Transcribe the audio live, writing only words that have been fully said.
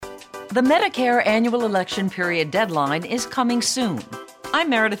The Medicare annual election period deadline is coming soon. I'm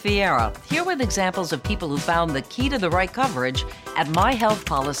Meredith Vieira, here with examples of people who found the key to the right coverage at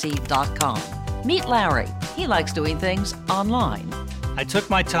myhealthpolicy.com. Meet Larry. He likes doing things online. I took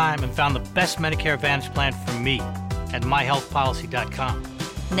my time and found the best Medicare Advantage plan for me at myhealthpolicy.com.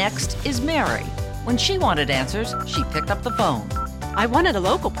 Next is Mary. When she wanted answers, she picked up the phone. I wanted a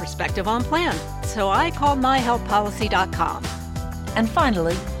local perspective on plan, so I called myhealthpolicy.com. And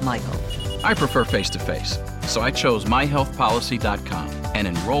finally, Michael. I prefer face-to-face, so I chose myhealthpolicy.com and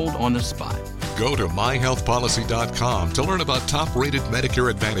enrolled on the spot. Go to myhealthpolicy.com to learn about top-rated Medicare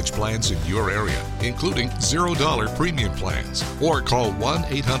Advantage plans in your area, including $0 premium plans. Or call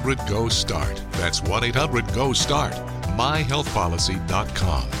 1-800-GO-START. That's 1-800-GO-START.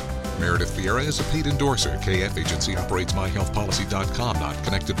 myhealthpolicy.com. Meredith Vieira is a paid endorser. KF Agency operates myhealthpolicy.com, not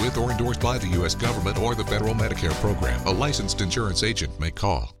connected with or endorsed by the U.S. government or the federal Medicare program. A licensed insurance agent may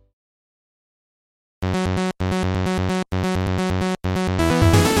call. To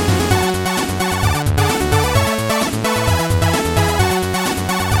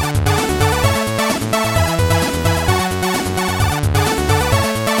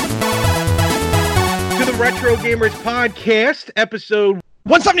the Retro Gamers Podcast, episode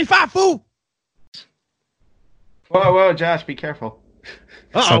 175, fool! Whoa, Josh, be careful.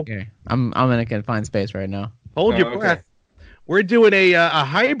 Uh-oh. Okay, I'm in a confined space right now. Hold your breath. We're doing a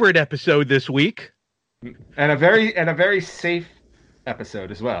hybrid episode this week, and a very safe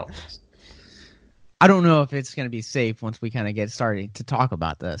episode as well. I don't know if it's going to be safe once we kind of get started to talk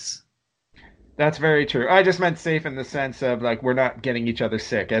about this. That's very true. I just meant safe in the sense of like we're not getting each other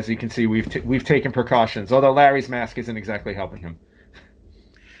sick. As you can see, we've taken precautions. Although Larry's mask isn't exactly helping him.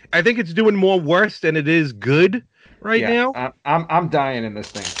 I think it's doing more worse than it is good now. I'm dying in this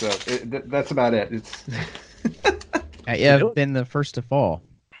thing, so that's about it. It's I've been the first to fall.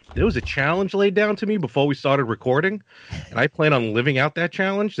 There was a challenge laid down to me before we started recording, and I plan on living out that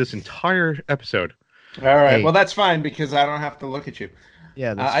challenge this entire episode. All right. Well, that's fine because I don't have to look at you.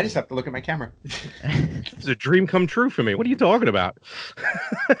 Yeah, I just have to look at my camera. It's a dream come true for me. What are you talking about?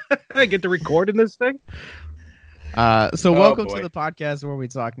 I get to record in this thing? Welcome to the podcast where we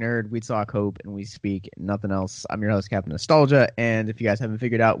talk nerd, we talk hope, and we speak nothing else. I'm your host, Captain Nostalgia, and if you guys haven't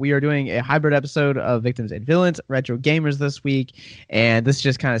figured out, we are doing a hybrid episode of Victims and Villains, Retro Gamers this week, and this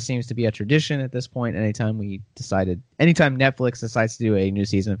just kind of seems to be a tradition at this point. Anytime Netflix decides to do a new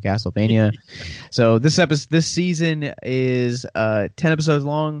season of Castlevania. So this season is 10 episodes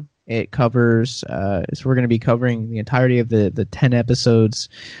long. It covers, so we're going to be covering the entirety of the 10 episodes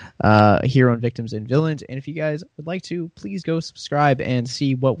here on Victims and Villains. And if you guys would like to, please go subscribe and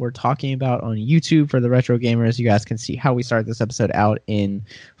see what we're talking about on YouTube for the Retro Gamers. You guys can see how we start this episode out in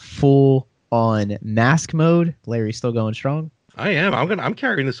full-on mask mode. Larry's still going strong. I am. I'm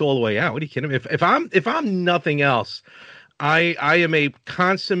carrying this all the way out. What are you kidding me? If I'm nothing else, I am a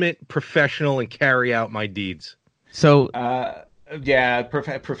consummate professional and carry out my deeds. So. Yeah,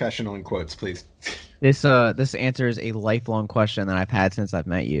 professional in quotes, please. This answers a lifelong question that I've had since I've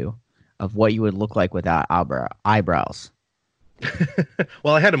met you, of what you would look like without eyebrows.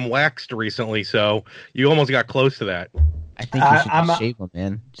 Well, I had them waxed recently, so you almost got close to that. I think you should just shave them,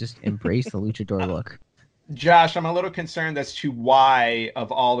 man. Just embrace the luchador look. Josh, I'm a little concerned as to why,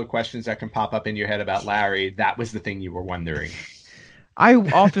 of all the questions that can pop up in your head about Larry, that was the thing you were wondering. I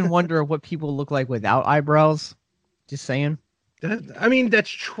often wonder what people look like without eyebrows. Just saying. I mean, that's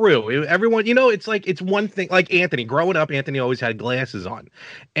true. Everyone, it's one thing. Like Anthony, growing up, Anthony always had glasses on.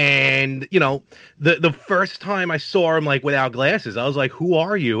 And, the first time I saw him, like, without glasses, I was like, who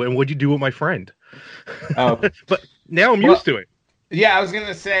are you? And what'd you do with my friend? Oh. But now I'm used to it. Yeah, I was going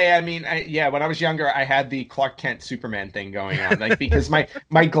to say, when I was younger, I had the Clark Kent Superman thing going on. Like, because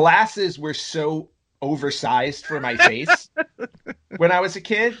my glasses were so oversized for my face when I was a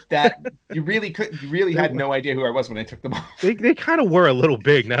kid that you really had no idea who I was when I took them off. They kind of were a little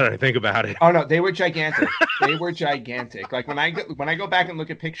big now that I think about it. Oh no, they were gigantic. They were gigantic. Like when I go back and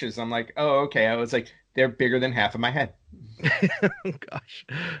look at pictures, I'm like, oh okay. I was like, they're bigger than half of my head. Gosh.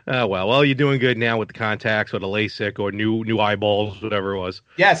 Well, you're doing good now with the contacts or the LASIK or new eyeballs, whatever it was.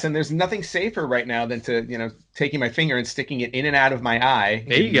 Yes, and there's nothing safer right now than to, taking my finger and sticking it in and out of my eye.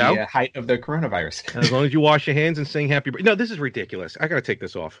 There you go. The height of the coronavirus. As long as you wash your hands and sing happy birthday. No, this is ridiculous. I got to take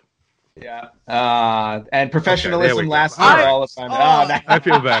this off. Yeah. And professionalism lasts for all the time. I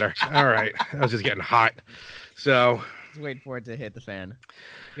feel better. All right. I was just getting hot. So. Just waiting for it to hit the fan.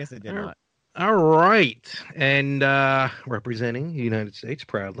 I guess it did not. All right. And representing the United States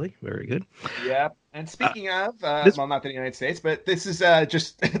proudly. Very good. Yep. And speaking of, not the United States, but this is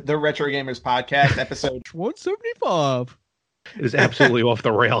just the Retro Gamers Podcast, episode 175. It is absolutely off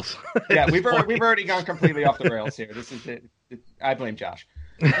the rails. Yeah, we've already gone completely off the rails here. This is it. I blame Josh.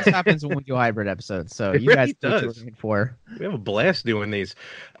 This happens when we do hybrid episodes, so It you really guys know what does. you're looking for. We have a blast doing these.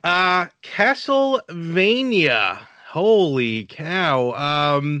 Castlevania. Holy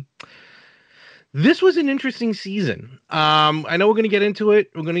cow. This was an interesting season. I know we're going to get into it.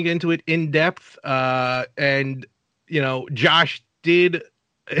 We're going to get into it in depth. And, Josh did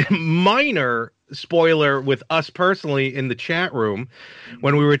minor spoiler with us personally in the chat room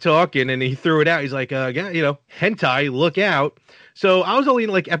when we were talking, and he threw it out. He's like, hentai, look out. So I was only in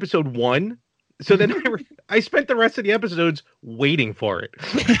like episode 1. So then I spent the rest of the episodes waiting for it.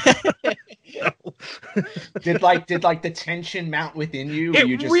 Did the tension mount within you? It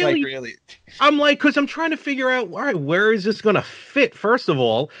You just really. I'm like, because I'm trying to figure out, all right, where is this going to fit? First of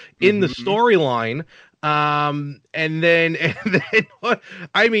all, in the storyline, and then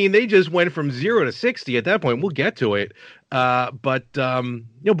I mean, they just went from 0 to 60 at that point. We'll get to it, but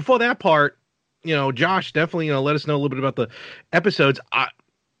before that part, Josh definitely let us know a little bit about the episodes. I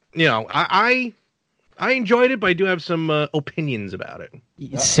enjoyed it, but I do have some opinions about it.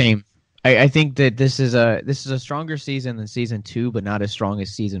 Same. I think that this is a stronger season than season 2, but not as strong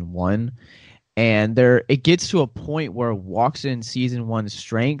as season 1. And it gets to a point where it walks in season 1's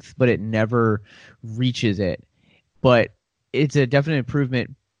strength, but it never reaches it. But it's a definite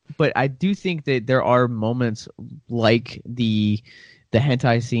improvement. But I do think that there are moments like the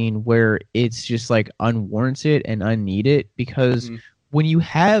hentai scene where it's just like unwarranted and unneeded, because when you've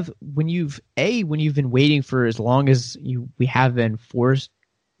been waiting for as long as we have been forced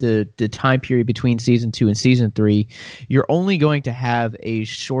the time period between season 2 and season 3, you're only going to have a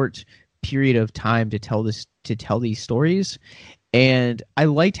short period of time to tell these stories. And I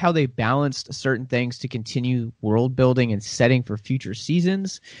liked how they balanced certain things to continue world building and setting for future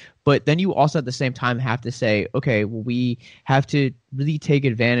seasons. But then you also at the same time have to say, okay, well, we have to really take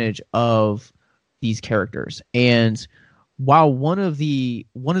advantage of these characters. And while one of the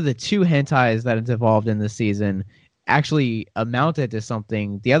 2 hentais that is involved in this season actually amounted to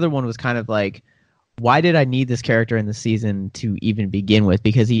something, the other one was kind of like, why did I need this character in the season to even begin with?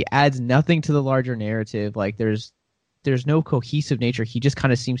 Because he adds nothing to the larger narrative. Like there's no cohesive nature. He just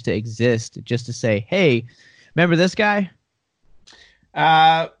kind of seems to exist just to say, hey, remember this guy?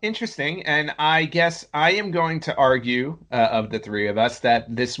 Interesting. And I guess I am going to argue of the 3 of us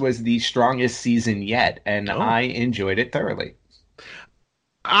that this was the strongest season yet, and I enjoyed it thoroughly.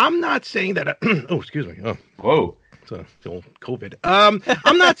 I'm not saying that. Excuse me. Oh, whoa. It's old COVID.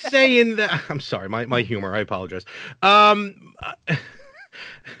 I'm not saying that. I'm sorry. My humor. I apologize.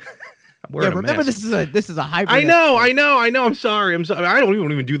 Remember this is a hybrid. I know. I'm sorry. I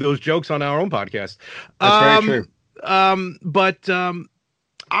don't even do those jokes on our own podcast. That's very true. But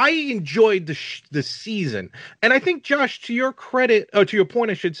I enjoyed the season, and I think, Josh, to your credit, to your point,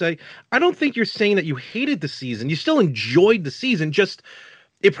 I should say, I don't think you're saying that you hated the season. You still enjoyed the season, just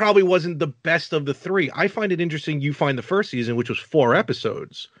it probably wasn't the best of the 3. I find it interesting you find the first season, which was 4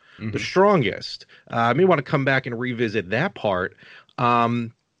 episodes, the strongest. I may want to come back and revisit that part.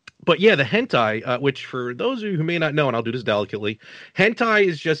 But yeah, the hentai, which for those of you who may not know, and I'll do this delicately, hentai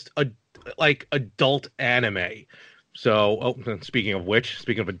is just like adult anime. So, speaking of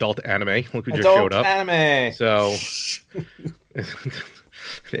adult anime, look who just showed up. Anime. So,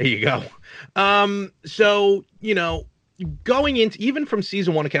 there you go. So, going into, even from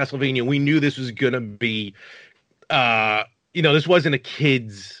season 1 of Castlevania, we knew this was going to be, this wasn't a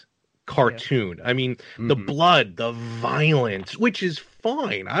kid's cartoon. Yeah. I mean, the blood, the violence, which is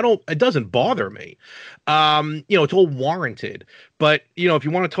fine. It doesn't bother me. It's all warranted. But, if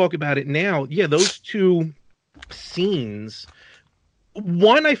you want to talk about it now, yeah, those 2 scenes,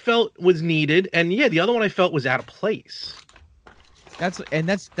 one I felt was needed, and the other one I felt was out of place. That's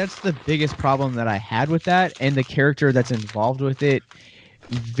the biggest problem that I had with that, and the character that's involved with it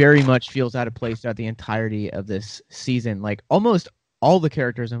very much feels out of place throughout the entirety of this season. Like almost all the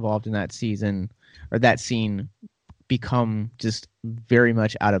characters involved in that season or that scene become just very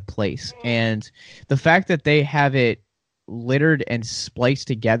much out of place. And the fact that they have it littered and spliced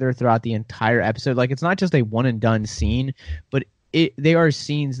together throughout the entire episode, like it's not just a one and done scene, but they are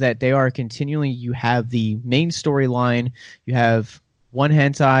scenes that they are continually, you have the main storyline, you have one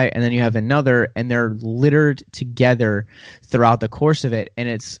hentai, and then you have another, and they're littered together throughout the course of it, and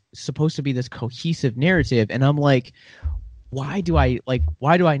it's supposed to be this cohesive narrative, and I'm like, why do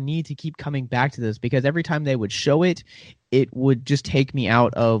I need to keep coming back to this? Because every time they would show it, it would just take me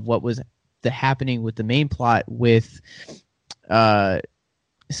out of what was happening with the main plot with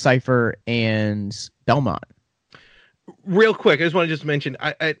Cypher and Belmont. Real quick, I just want to mention,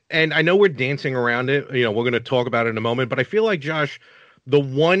 and I know we're dancing around it. We're going to talk about it in a moment, but I feel like, Josh, the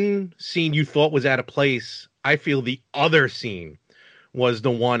one scene you thought was out of place, I feel the other scene was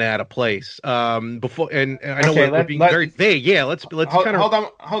the one out of place. Before, and I know we're being very vague. Yeah, let's kind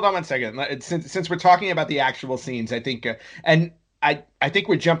of hold on 1 second. Since we're talking about the actual scenes, I think, and I think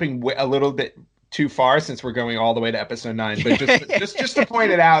we're jumping a little bit too far since we're going all the way to episode 9. But just to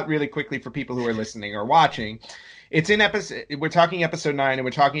point it out really quickly for people who are listening or watching. It's in we're talking episode 9, and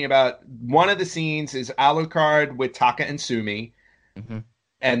we're talking about one of the scenes is Alucard with Taka and Sumi,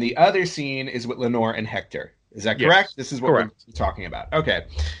 and the other scene is with Lenore and Hector. Is that correct? Yes, this is what we're talking about. Okay.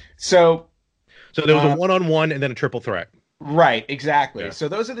 So there was a one-on-one and then a triple threat. Right, exactly. Yeah. So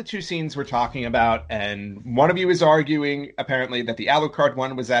those are the two scenes we're talking about, and one of you is arguing, apparently, that the Alucard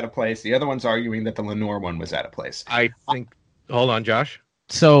one was out of place. The other one's arguing that the Lenore one was out of place. I think... Hold on, Josh.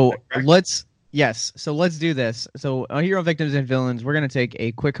 So let's do this. So here on Victims and Villains, we're going to take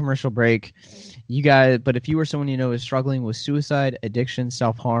a quick commercial break. You guys, but if you or someone you know is struggling with suicide, addiction,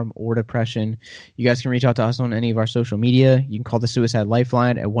 self-harm, or depression, you guys can reach out to us on any of our social media. You can call the Suicide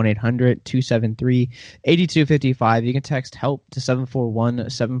Lifeline at 1-800-273-8255. You can text HELP to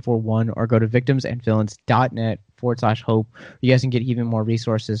 741-741 or go to victimsandvillains.net/hope. You guys can get even more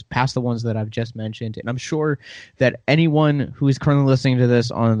resources past the ones that I've just mentioned. And I'm sure that anyone who is currently listening to this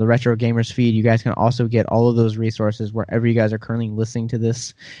on the Retro Gamers feed, you guys can also get all of those resources wherever you guys are currently listening to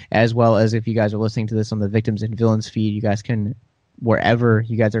this, as well as if you guys are listening to this on the Victims and Villains feed, you guys can, wherever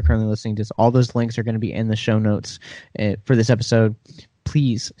you guys are currently listening to this, all those links are going to be in the show notes for this episode.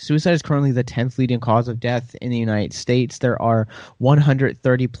 Please, suicide is currently the 10th leading cause of death in the United States. There are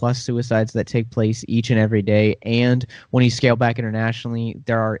 130 plus suicides that take place each and every day. And when you scale back internationally,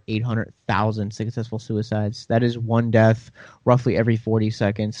 there are 800,000 successful suicides. That is one death roughly every 40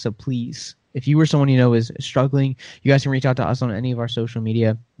 seconds. So please, if you or someone you know is struggling, you guys can reach out to us on any of our social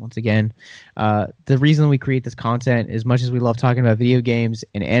media. Once again, the reason we create this content, as much as we love talking about video games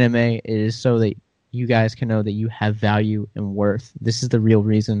and anime, is so that you guys can know that you have value and worth. This is the real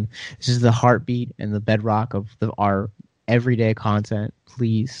reason. This is the heartbeat and the bedrock of our everyday content.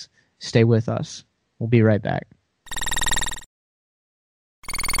 Please stay with us. We'll be right back.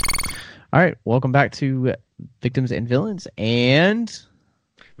 All right, welcome back to Victims and Villains and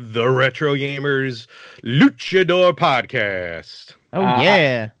the Retro Gamers Luchador Podcast. Oh,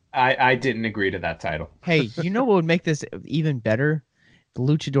 yeah. I didn't agree to that title. Hey, you know what would make this even better? The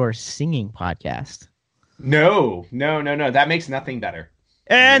Luchador Singing Podcast. No. That makes nothing better.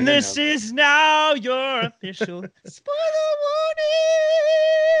 And this is now your official spoiler warning.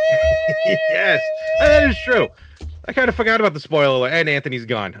 Yes, that is true. I kind of forgot about the spoiler, and Anthony's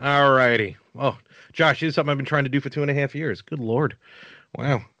gone. All righty. Oh, Josh, this is something I've been trying to do for 2.5 years. Good Lord.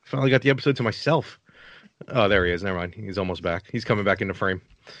 Wow. Finally got the episode to myself. Oh, there he is. Never mind. He's almost back. He's coming back into frame.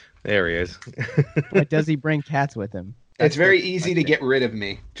 There he is. But does he bring cats with him? It's very easy to get rid of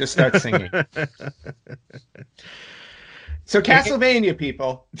me. Just start singing. So Castlevania,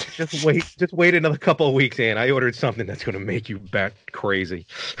 people. Just wait another couple of weeks, and I ordered something that's going to make you bat crazy.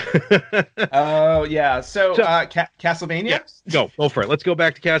 Oh, yeah. So Castlevania? Yes, go for it. Let's go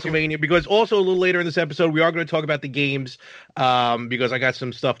back to Castlevania, because also a little later in this episode, we are going to talk about the games, because I got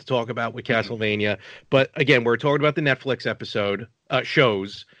some stuff to talk about with Castlevania. But again, we're talking about the Netflix episode,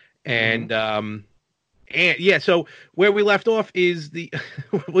 shows, and... And yeah, so where we left off is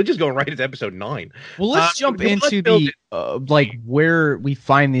we're just going right into episode 9. Well, let's jump into the where we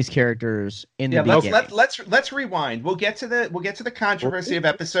find these characters in the beginning. Let's rewind. We'll get to the controversy of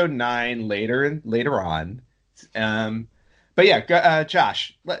episode 9 later on. But yeah,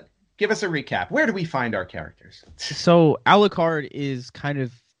 Josh, give us a recap. Where do we find our characters? So Alucard is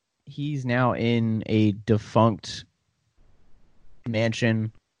he's now in a defunct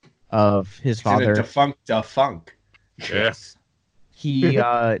mansion of his father. Defunct. Yes. He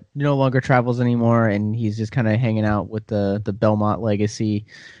no longer travels anymore, and he's just kind of hanging out with the Belmont legacy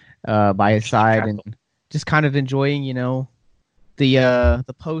by his side, and just kind of enjoying, the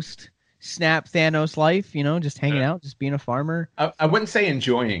post-snap Thanos life, just hanging out, just being a farmer. I wouldn't say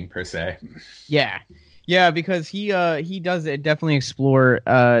enjoying, per se. Yeah, because he does definitely explore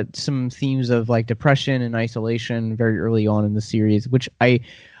some themes of like depression and isolation very early on in the series, which I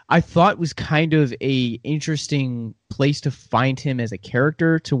thought was kind of a interesting place to find him as a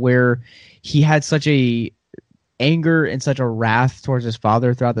character, to where he had such a anger and such a wrath towards his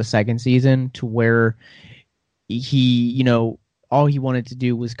father throughout the second season, to where he, all he wanted to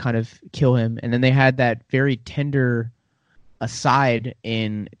do was kind of kill him. And then they had that very tender aside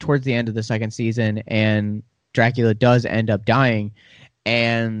towards the end of the second season, and Dracula does end up dying.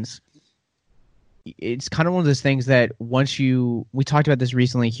 And it's kind of one of those things that we talked about this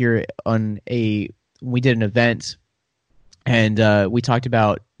recently here we did an event, and we talked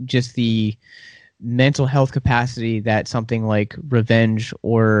about just the mental health capacity that something like revenge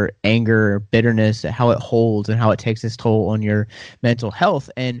or anger or bitterness, how it holds and how it takes its toll on your mental health,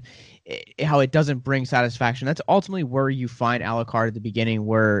 and how it doesn't bring satisfaction. That's ultimately where you find Alucard at the beginning,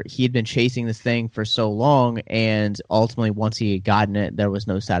 where he had been chasing this thing for so long, and ultimately once he had gotten it, there was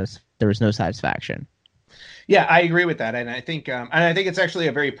no satisfaction. Yeah, I agree with that, and I think it's actually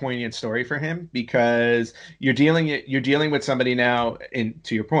a very poignant story for him, because you're dealing with somebody now,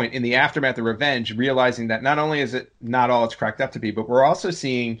 to your point, in the aftermath of revenge, realizing that not only is it not all it's cracked up to be, but we're also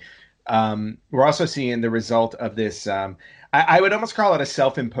seeing the result of this. I would almost call it a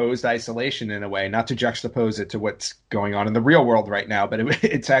self-imposed isolation in a way, not to juxtapose it to what's going on in the real world right now, but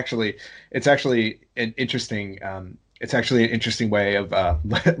it's actually an interesting way of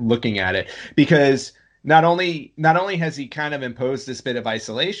looking at it, because not only has he kind of imposed this bit of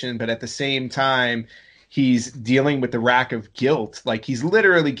isolation, but at the same time, he's dealing with the rack of guilt. Like, he's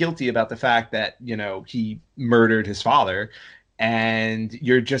literally guilty about the fact that, he murdered his father. And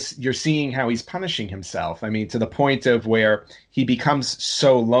you're seeing how he's punishing himself. I mean, to the point of where he becomes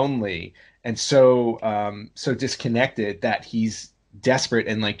so lonely and so disconnected that he's desperate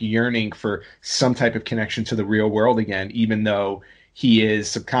and like yearning for some type of connection to the real world again, even though he is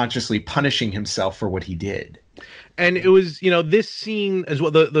subconsciously punishing himself for what he did. And it was, this scene as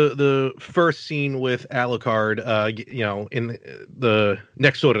well, the first scene with Alucard, in the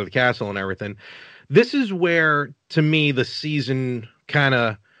next door to the castle and everything. This is where, to me, the season kind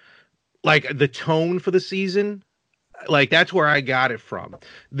of, like, the tone for the season, like, that's where I got it from.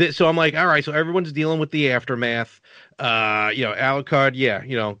 So I'm like, all right, so everyone's dealing with the aftermath. Alucard,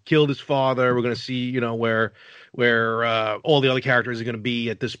 killed his father. We're going to see, where all the other characters are going to be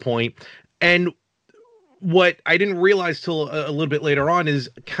at this point. And what I didn't realize till a little bit later on is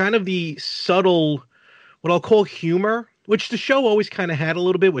kind of the subtle, what I'll call humor, which the show always kind of had a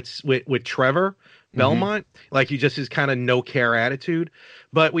little bit with Trevor Belmont, like he just his kind of no care attitude.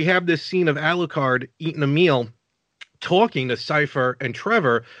 But we have this scene of Alucard eating a meal, talking to Cypher and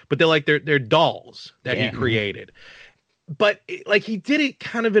Trevor, but they're dolls that he created. But he did it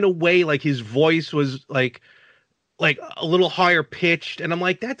kind of in a way, like his voice was like a little higher pitched, and I'm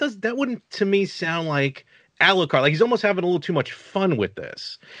like, that wouldn't to me sound like Alucard. Like, he's almost having a little too much fun with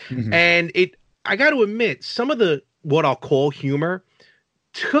this. And I got to admit, some of the what I'll call humor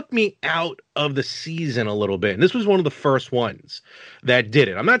took me out of the season a little bit. And this was one of the first ones that did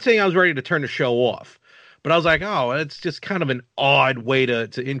it. I'm not saying I was ready to turn the show off, but I was like, oh, it's just kind of an odd way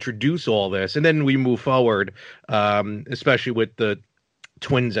to introduce all this. And then we move forward, especially with the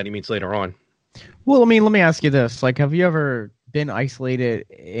twins that he meets later on. Well, I mean, let me ask you this. Like, have you ever been isolated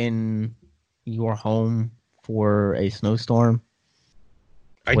in your home for a snowstorm?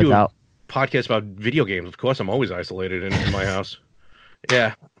 I do a podcast about video games. Of course, I'm always isolated in my house.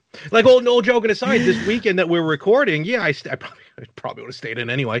 Yeah. Like, no joking aside, this weekend that we're recording, I probably would have stayed in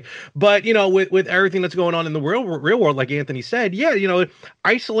anyway. But, with everything that's going on in the real world, like Anthony said,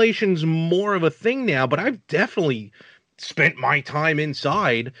 isolation's more of a thing now, but I've definitely spent my time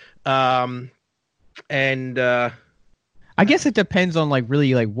inside. I guess it depends on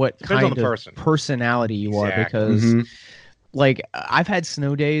really what kind of personality you are, because like I've had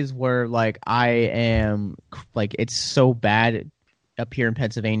snow days where I am it's so bad up here in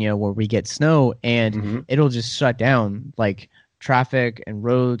Pennsylvania where we get snow and it'll just shut down traffic and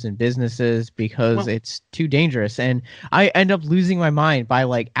roads and businesses because it's too dangerous, and I end up losing my mind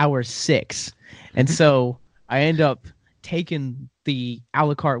by hour 6, and so I end up taking the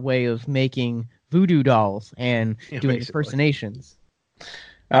Alucard way of making voodoo dolls and doing impersonations.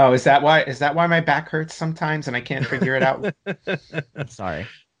 Oh, is that why my back hurts sometimes and I can't figure it out? Sorry.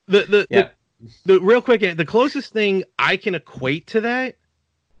 The real quick, the closest thing I can equate to that,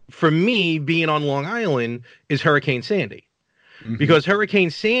 for me, being on Long Island, is Hurricane Sandy. Because Hurricane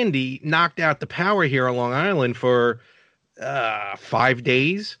Sandy knocked out the power here on Long Island for 5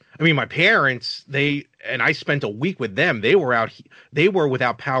 days. I mean, my parents, I spent a week with them. They were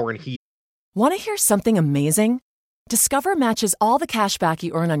without power and heat. Want to hear something amazing? Discover matches all the cash back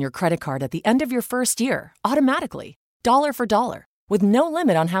you earn on your credit card at the end of your first year, automatically, dollar for dollar, with no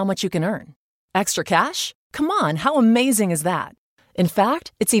limit on how much you can earn. Extra cash? Come on, how amazing is that? In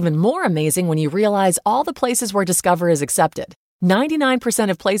fact, it's even more amazing when you realize all the places where Discover is accepted. 99%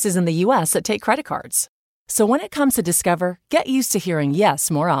 of places in the U.S. that take credit cards. So when it comes to Discover, get used to hearing yes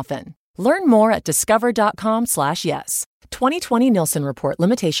more often. Learn more at discover.com/yes. 2020 Nielsen Report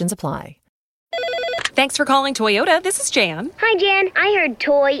limitations apply. Thanks for calling Toyota. This is Jan. Hi, Jan. I heard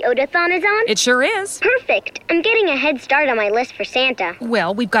Toy-Odathon is on. It sure is. Perfect. I'm getting a head start on my list for Santa.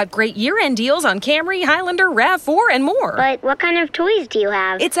 Well, we've got great year-end deals on Camry, Highlander, RAV4, and more. But what kind of toys do you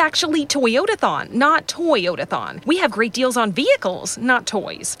have? It's actually Toyotathon, not Toyotathon. We have great deals on vehicles, not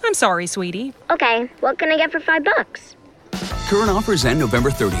toys. I'm sorry, sweetie. Okay. What can I get for $5? Current offers end November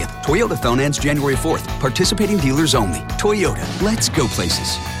 30th. Toyotathon ends January 4th. Participating dealers only. Toyota. Let's go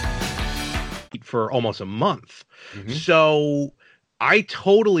places. For almost a month. So I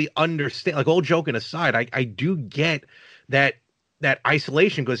totally understand, like, all joking aside, I do get that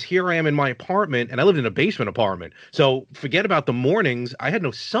isolation, because here I am in my apartment, and I lived in a basement apartment. So forget about the mornings. I had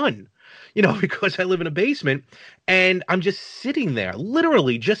no sun, because I live in a basement, and I'm just sitting there,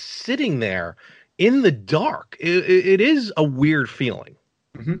 literally just sitting there in the dark. It is a weird feeling.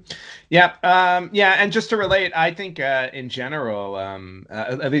 Yeah. And just to relate, I think in general,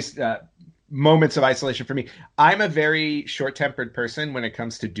 at least moments of isolation for me, I'm a very short-tempered person when it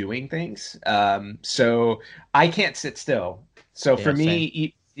comes to doing things. So I can't sit still. So for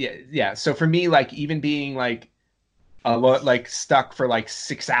me, So for me, like, even being like stuck for like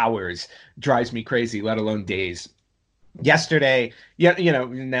 6 hours drives me crazy, let alone days. Yesterday,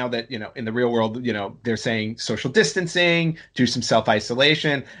 now that, in the real world, they're saying social distancing, do some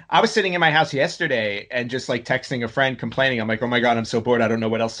self-isolation. I was sitting in my house yesterday and just like texting a friend complaining. I'm like, oh my God, I'm so bored. I don't know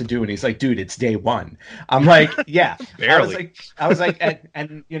what else to do. And he's like, dude, it's day one. I'm like, yeah. Barely. I was like,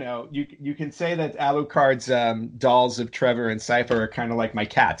 and you can say that Alucard's dolls of Trevor and Cypher are kind of like my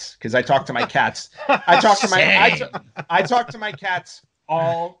cats, because I talk to my cats. I talk to my cats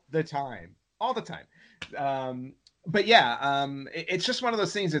all the time. But yeah, it's just one of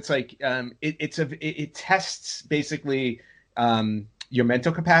those things. It's like it tests basically your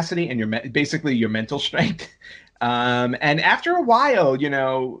mental capacity and basically your mental strength. And after a while,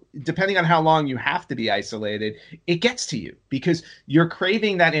 depending on how long you have to be isolated, it gets to you, because you're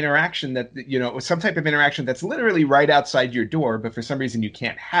craving that interaction that, some type of interaction that's literally right outside your door, but for some reason you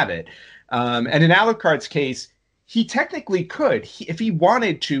can't have it. And in Alucard's case, he technically could, if he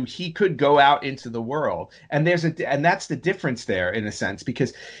wanted to, he could go out into the world. And that's the difference there, in a sense,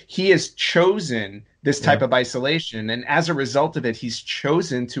 because he has chosen this type of isolation. And as a result of it, he's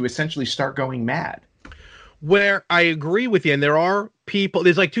chosen to essentially start going mad. Where I agree with you, and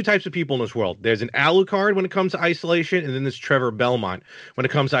there's like two types of people in this world. There's an Alucard when it comes to isolation, and then there's Trevor Belmont when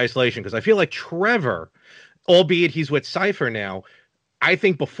it comes to isolation. Because I feel like Trevor, albeit he's with Cypher now, I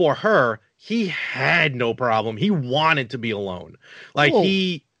think before her, he had no problem. He wanted to be alone. Like,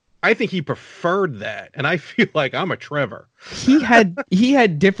 I think he preferred that. And I feel like I'm a Trevor. He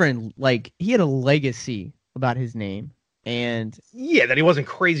had different, like, he had a legacy about his name. And yeah, that he wasn't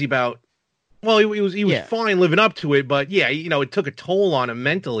crazy about. Well, he was fine living up to it, but yeah, it took a toll on him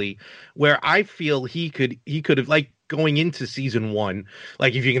mentally, where I feel he could have, like, going into season 1,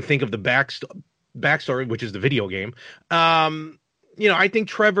 like, if you can think of the backstory, which is the video game, I think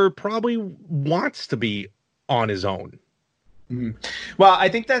Trevor probably wants to be on his own. Mm-hmm. Well, I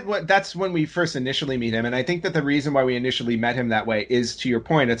think that's when we first initially meet him, and I think that the reason why we initially met him that way is, to your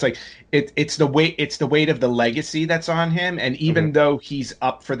point, it's like it's the weight of the legacy that's on him, and even though he's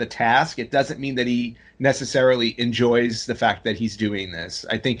up for the task, it doesn't mean that he necessarily enjoys the fact that he's doing this.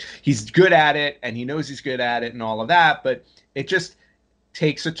 I think he's good at it, and he knows he's good at it, and all of that, but it just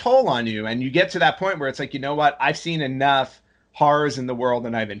takes a toll on you, and you get to that point where it's like, you know what, I've seen enough horrors in the world,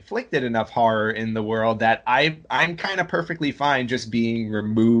 and I've inflicted enough horror in the world that I'm kind of perfectly fine just being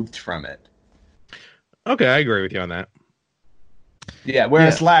removed from it. Okay, I agree with you on that. Yeah,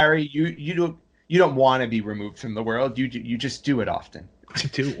 whereas Larry, you don't want to be removed from the world. You just do it often.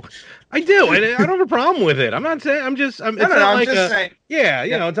 I do, and I don't have a problem with it. I'm not saying. I'm just saying. Yeah,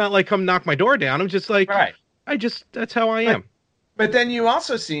 it's not like come knock my door down. I'm just like, right. That's how I am. But then you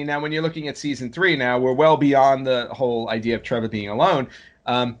also see now, when you're looking at season 3, now we're well beyond the whole idea of Trevor being alone.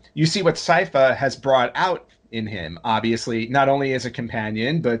 You see what Sypha has brought out in him, obviously, not only as a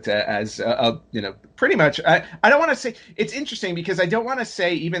companion, but as pretty much. I don't want to say, it's interesting because I don't want to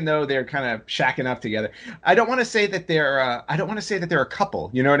say, even though they're kind of shacking up together, I don't want to say that they're a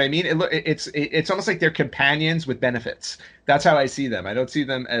couple. You know what I mean? It's almost like they're companions with benefits. That's how I see them. I don't see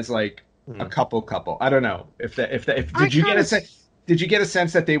them as like a couple. I don't know did you get a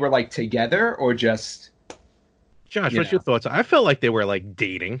sense that they were like together or just? Josh, what's your thoughts? I felt like they were like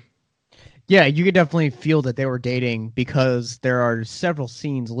dating. Yeah, you could definitely feel that they were dating, because there are several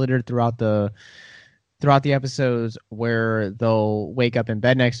scenes littered throughout the episodes where they'll wake up in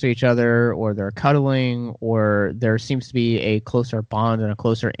bed next to each other, or they're cuddling, or there seems to be a closer bond and a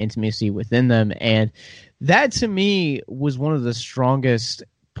closer intimacy within them. And that, to me, was one of the strongest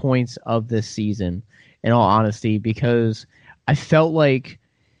points of this season. in all honesty, because I felt like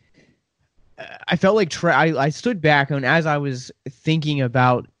I stood back, and as I was thinking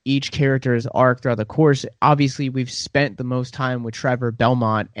about each character's arc throughout the course, obviously we've spent the most time with Trevor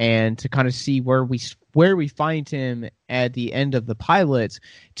Belmont, and to kind of see where we find him at the end of the pilot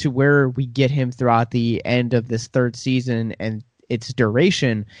to where we get him throughout the end of this third season and its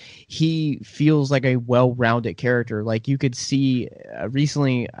duration, he feels like a well-rounded character. Like you could see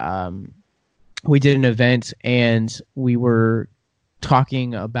recently, we did an event and we were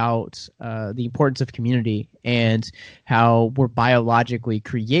talking about the importance of community and how we're biologically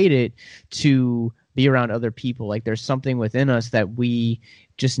created to be around other people. Like there's something within us that we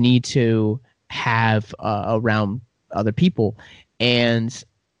just need to have around other people. And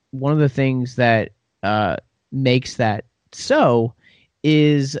one of the things that makes that so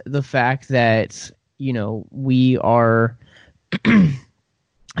is the fact that, you know, we are the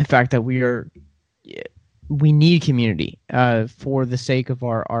fact that we need community for the sake of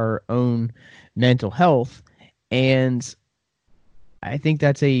our own mental health. And I think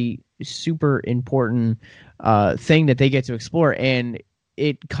that's a super important thing that they get to explore. And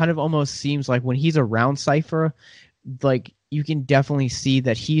it kind of almost seems like when he's around Cypher, like you can definitely see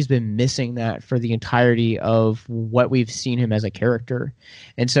that he's been missing that for the entirety of what we've seen him as a character.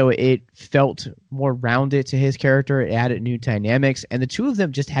 And so it felt more rounded to his character. It added new dynamics, and the two of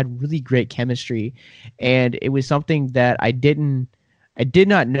them just had really great chemistry. And it was something that I did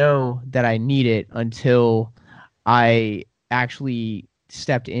not know that I needed until I actually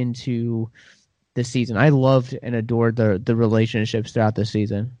stepped into the season. I loved and adored the relationships throughout the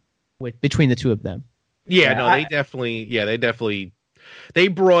season between the two of them. Yeah, no, they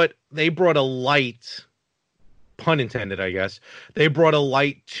brought a light, pun intended, I guess. They brought a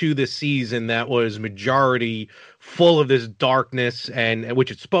light to the season that was majority full of this darkness, and which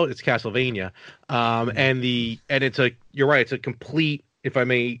it's Castlevania. You're right, it's a complete, if I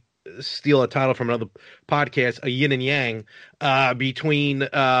may steal a title from another podcast, a yin and yang between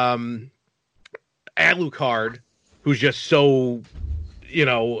Alucard, who's just so, you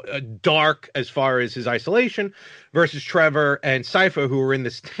know, dark as far as his isolation, versus Trevor and Cypher, who are in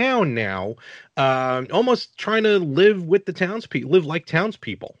this town now, almost trying to live with the townspeople, live like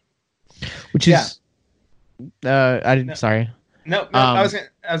townspeople. Which is, sorry. No, I was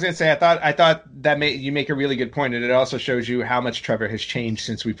gonna say, I thought that you make a really good point, and it also shows you how much Trevor has changed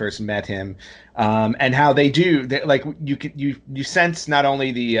since we first met him, and how like you sense not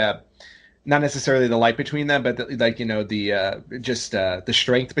only the not necessarily the light between them, but the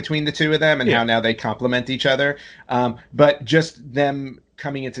strength between the two of them, and how now they complement each other. But just them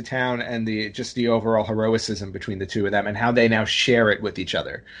coming into town and the overall heroicism between the two of them, and how they now share it with each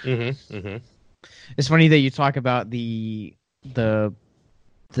other. Mm-hmm, mm-hmm. It's funny that you talk about the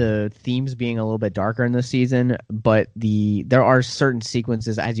themes being a little bit darker in this season, but there are certain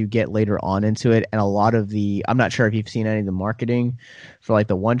sequences as you get later on into it, and a lot of I'm not sure if you've seen any of the marketing for like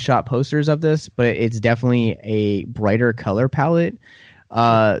the one-shot posters of this, but it's definitely a brighter color palette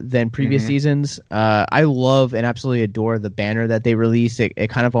than previous seasons. I love and absolutely adore the banner that they released. It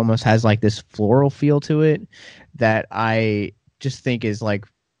kind of almost has like this floral feel to it that I just think is like,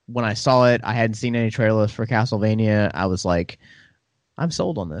 when I saw it, I hadn't seen any trailers for Castlevania. I was like, I'm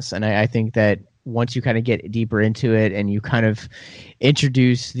sold on this. And I think that once you kind of get deeper into it and you kind of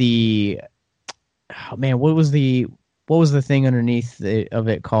introduce what was the thing underneath of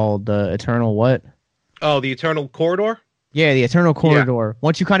it called the Eternal what? Oh, the Eternal Corridor? Yeah, the Eternal Corridor. Yeah.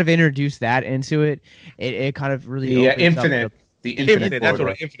 Once you kind of introduce that into it, it kind of really opens infinite. Up the infinite. That's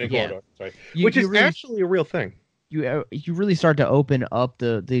what infinite corridor. Sorry. Which is really, actually a real thing. You really start to open up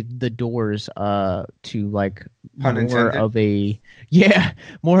the doors to like more of a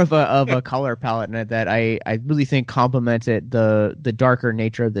color palette, and that I really think complemented the darker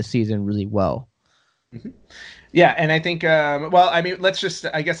nature of the season really well. Mm-hmm. Yeah, and I think let's just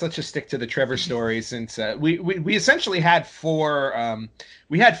stick to the Trevor story, since we essentially had four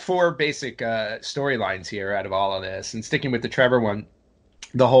basic storylines here out of all of this, and sticking with the Trevor one,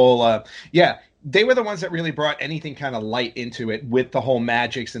 the whole they were the ones that really brought anything kind of light into it with the whole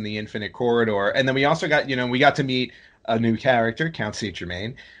magics in the Infinite Corridor. And then we also got to meet a new character, Count Saint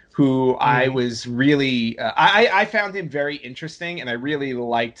Germain, who I was really I found him very interesting, and I really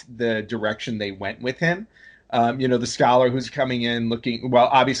liked the direction they went with him. The scholar who's coming in looking, well,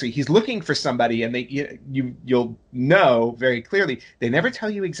 obviously he's looking for somebody, and you'll know very clearly they never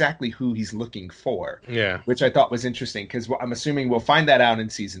tell you exactly who he's looking for. Yeah, which I thought was interesting, because I'm assuming we'll find that out in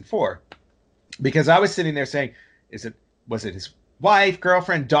season 4. Because I was sitting there saying, was it his wife,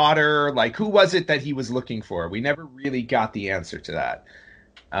 girlfriend, daughter? Like, who was it that he was looking for? We never really got the answer to that.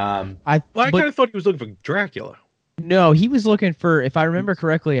 I kind of thought he was looking for Dracula. No, he was looking for, if I remember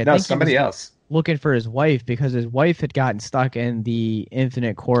correctly, I think somebody else. Looking for his wife because his wife had gotten stuck in the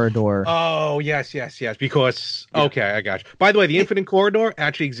Infinite Corridor. Oh, yes. Because, okay, I got you. By the way, the Infinite Corridor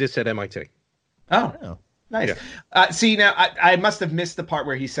actually exists at MIT. Oh. Nice. Yeah. See, now I must have missed the part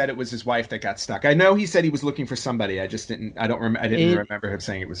where he said it was his wife that got stuck. I know he said he was looking for somebody. I just didn't. I didn't remember him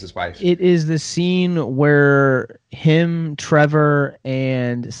saying it was his wife. It is the scene where him, Trevor,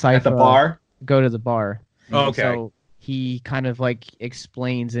 and Cypher at the bar go to the bar. Oh, okay. So he kind of like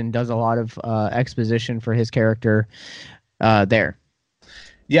explains and does a lot of exposition for his character there.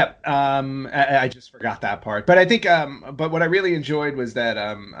 Yep. I just forgot that part, but I think. But what I really enjoyed was that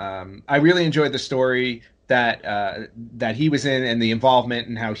I really enjoyed the story that he was in and the involvement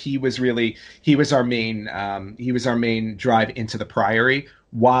and how he was our main drive into the Priory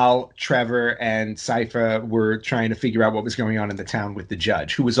while Trevor and Cypher were trying to figure out what was going on in the town with the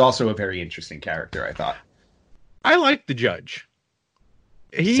judge, who was also a very interesting character, I thought. I liked the judge.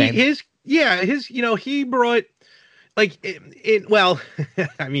 He brought well,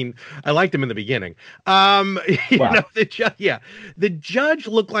 I mean, I liked him in the beginning. The judge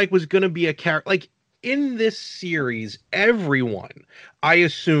looked like was going to be a character like in this series. Everyone, I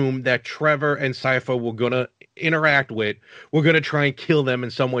assume that Trevor and Cypher were going to interact with, we're going to try and kill them in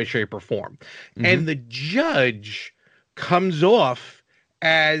some way, shape, or form. Mm-hmm. And the judge comes off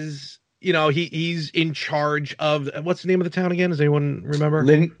as, he's in charge of, what's the name of the town again? Does anyone remember?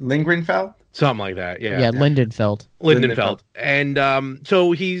 Lingrenfeld? Something like that, yeah. Yeah, Lindenfeld. And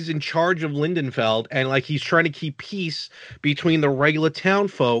so he's in charge of Lindenfeld, and like he's trying to keep peace between the regular town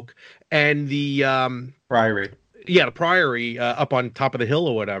folk and the Priory. Yeah, the Priory up on top of the hill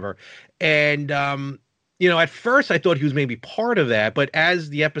or whatever. And at first I thought he was maybe part of that, but as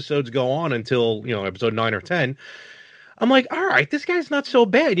the episodes go on until, episode 9 or 10, I'm like, all right, this guy's not so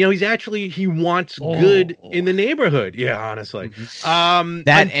bad. He wants good in the neighborhood. Yeah, honestly. Mm-hmm.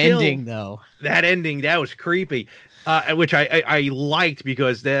 That ending, that was creepy. Which I liked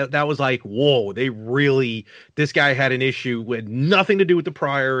because that was like, whoa, this guy had an issue with nothing to do with the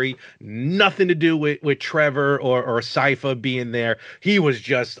Priory, nothing to do with Trevor or Cypher being there. He was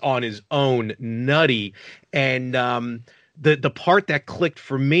just on his own nutty. And the part that clicked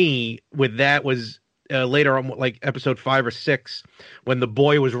for me with that was later on, like episode 5 or 6, when the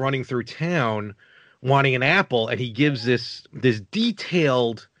boy was running through town wanting an apple, and he gives this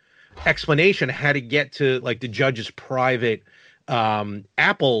detailed explanation how to get to like the judge's private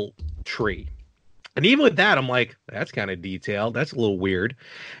apple tree. And even with that, I'm like, that's kind of detailed. That's a little weird.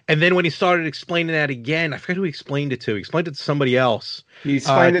 And then when he started explaining that again, I forget who he explained it to. He explained it to somebody else. He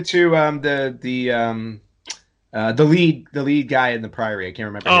explained it to the lead guy in the Priory. I can't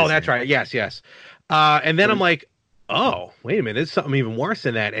remember. Oh, that's name. Right. Yes. And then I'm like, oh, wait a minute, there's something even worse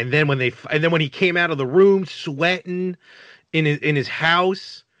than that. And then when he came out of the room sweating in his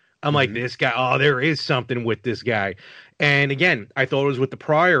house, I'm like, this guy, there is something with this guy. And again, I thought it was with the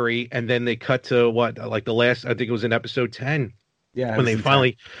Priory, and then they cut to the last, I think it was in episode 10. Yeah. When they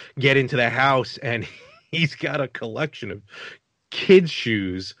finally get into the house, and he's got a collection of kids'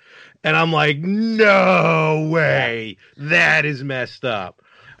 shoes. And I'm like, no way. That is messed up.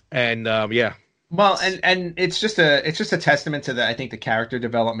 And yeah. Well, and it's just a testament to I think the character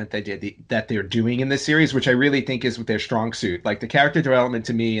development that they're doing in this series, which I really think is their strong suit. Like the character development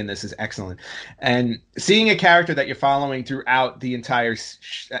to me in this is excellent, and seeing a character that you're following throughout the entire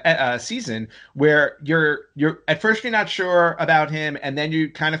season, where you're at first you're not sure about him, and then you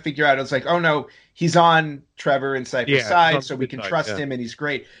kind of figure out it's like, oh no, he's on Trevor and Cypher's side, so we can trust him, and he's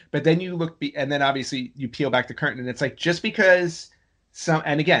great. But then you look, and then obviously you peel back the curtain, and it's like just because.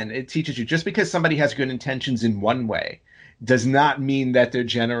 And again, it teaches you just because somebody has good intentions in one way does not mean that they're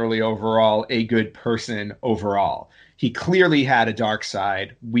generally overall a good person overall. He clearly had a dark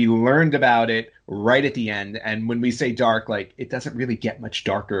side. We learned about it right at the end. And when we say dark, like it doesn't really get much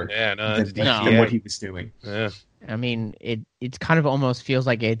darker than what he was doing. Yeah. I mean, it kind of almost feels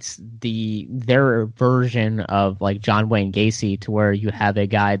like it's their version of like John Wayne Gacy, to where you have a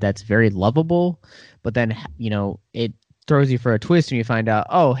guy that's very lovable, but then, it throws you for a twist and you find out,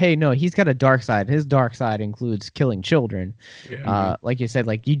 oh, hey, no, he's got a dark side. His dark side includes killing children. Yeah. Like you said,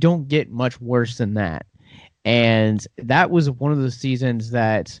 like you don't get much worse than that. And that was one of the seasons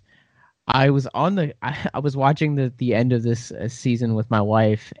that I was I was watching the end of this season with my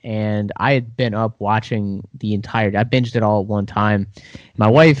wife, and I had been up watching I binged it all at one time. My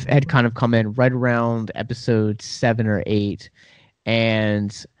wife had kind of come in right around episode 7 or 8,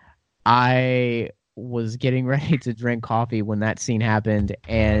 and I was getting ready to drink coffee when that scene happened,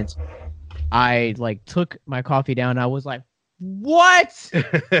 and I took my coffee down. I was like, what?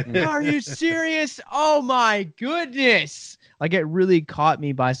 Are you serious? Oh my goodness. Like, it really caught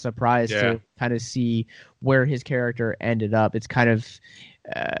me by surprise to kind of see where his character ended up. It's kind of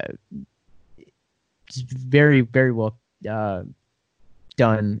it's very, very well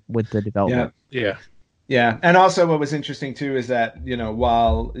done with the development. Yeah. And also what was interesting too is that,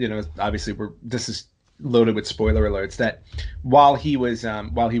 while, obviously this is loaded with spoiler alerts, that while he was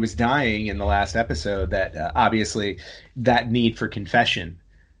dying in the last episode, that obviously that need for confession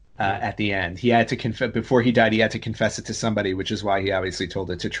at the end, he had to confess before he died. He had to confess it to somebody, which is why he obviously told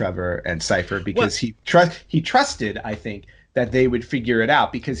it to Trevor and Cypher, because he trusted, I think, that they would figure it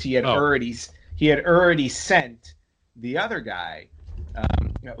out, because he had already sent the other guy.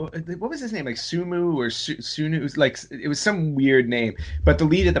 What was his name? Like Sumu or Sunu? Like, it was some weird name. But the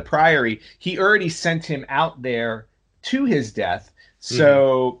lead of the Priory, he already sent him out there to his death.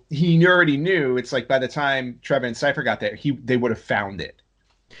 So he already knew. It's like by the time Trevor and Cypher got there, they would have found it.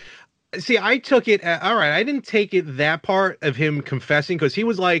 See, I took it. All right, I didn't take it that part of him confessing, because he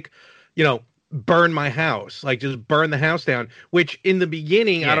was like, burn my house, like just burn the house down, which in the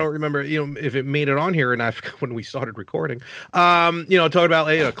beginning, I don't remember, if it made it on here, and I forgot when we started recording, talking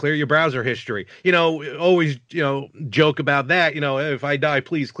about, clear your browser history, always, joke about that, if I die,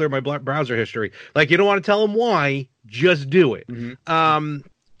 please clear my browser history. Like, you don't want to tell him why, just do it.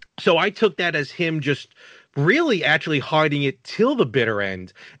 So I took that as him just really actually hiding it till the bitter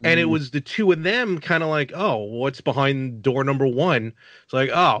end. And it was the two of them kind of like, oh, what's behind door number one? It's like,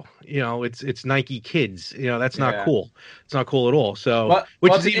 oh, it's Nike Kids. That's not cool. It's not cool at all. So,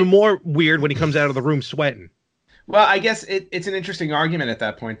 which is even more weird when he comes out of the room sweating. Well, I guess it's an interesting argument at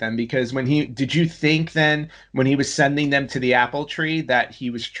that point then, because did you think then when he was sending them to the apple tree that he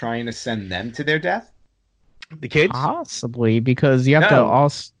was trying to send them to their death? The kids? Possibly, because you have to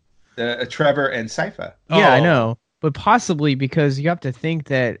also... Trevor and Cypher. Yeah, I know. But possibly because you have to think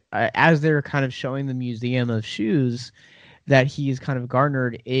that as they're kind of showing the Museum of Shoes that he's kind of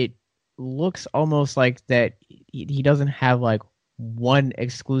garnered, it looks almost like that he doesn't have like one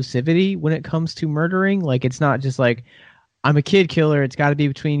exclusivity when it comes to murdering. Like, it's not just like, I'm a kid killer. It's got to be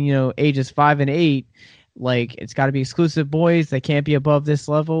between, ages 5 and 8. Like, it's got to be exclusive boys. They can't be above this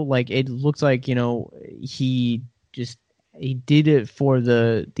level. Like, it looks like, he did it for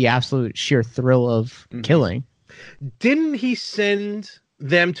the absolute sheer thrill of killing. Didn't he send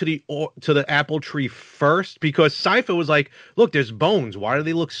them to the apple tree first? Because Cypher was like, look, there's bones. Why do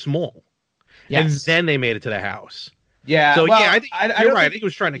they look small? Yes. And then they made it to the house. Yeah. So I think you're right. I think he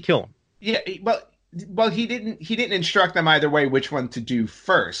was trying to kill him. Yeah. Well, he didn't instruct them either way which one to do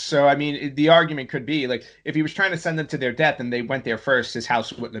first. So, I mean, the argument could be like, if he was trying to send them to their death and they went there first, his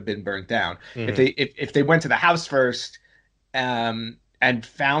house wouldn't have been burnt down. If they went to the house first, and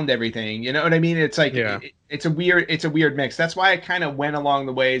found everything, you know what I mean? It's like, it's a weird mix. That's why I kind of went along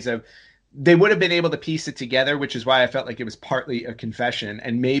the ways of, they would have been able to piece it together, which is why I felt like it was partly a confession.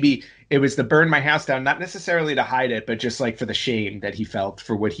 And maybe it was to burn my house down, not necessarily to hide it, but just like for the shame that he felt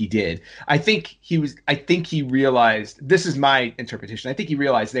for what he did. I think he realized, this is my interpretation, I think he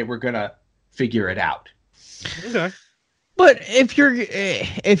realized they were going to figure it out. Okay. But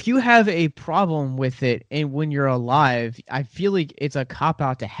if you have a problem with it and when you're alive, I feel like it's a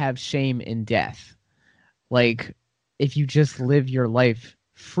cop-out to have shame in death. Like, if you just live your life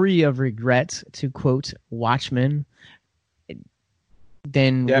free of regret, to quote Watchmen,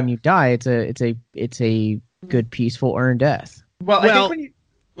 then when you die, it's a good, peaceful, earned death. Well, I think when you...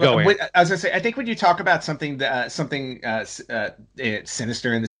 I was gonna say, I think when you talk about something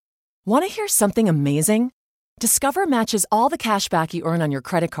sinister in the... Want to hear something amazing? Discover matches all the cash back you earn on your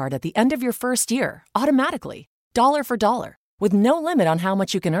credit card at the end of your first year, automatically, dollar for dollar, with no limit on how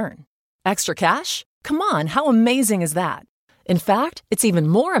much you can earn. Extra cash? Come on, how amazing is that? In fact, it's even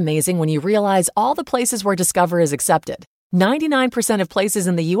more amazing when you realize all the places where Discover is accepted. 99% of places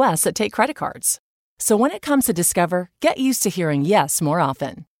in the U.S. that take credit cards. So when it comes to Discover, get used to hearing yes more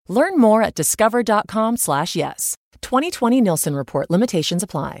often. Learn more at discover.com/yes. 2020 Nielsen Report. Limitations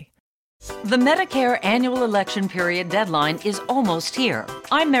apply. The Medicare annual election period deadline is almost here.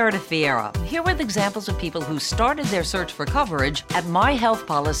 I'm Meredith Vieira, here with examples of people who started their search for coverage at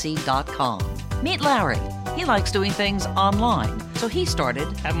myhealthpolicy.com. Meet Larry. He likes doing things online, so he started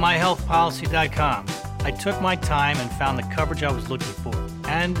at myhealthpolicy.com. I took my time and found the coverage I was looking for.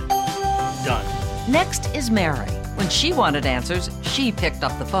 And done. Next is Mary. When she wanted answers, she picked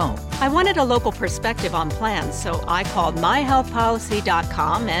up the phone. I wanted a local perspective on plans, so I called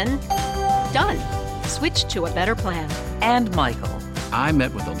myhealthpolicy.com and done. Switched to a better plan. And Michael. I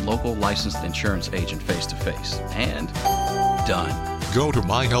met with a local licensed insurance agent face-to-face and done. Go to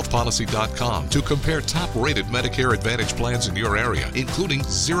myhealthpolicy.com to compare top-rated Medicare Advantage plans in your area, including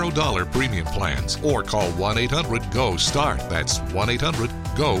 $0 premium plans, or call 1-800-GO-START. That's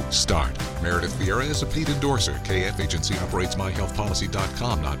 1-800-GO-START. Meredith Vieira is a paid endorser. KF Agency operates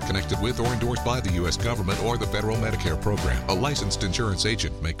myhealthpolicy.com, not connected with or endorsed by the U.S. government or the federal Medicare program. A licensed insurance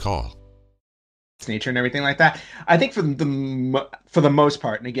agent may call. Nature and everything like that. I think for the most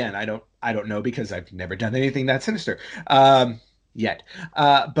part, and again, I don't know because I've never done anything that sinister yet.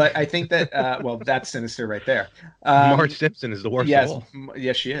 But I think that well, that's sinister right there. Marge Simpson is the worst of all.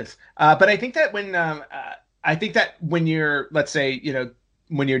 Yes, she is. But I think that when you're, let's say,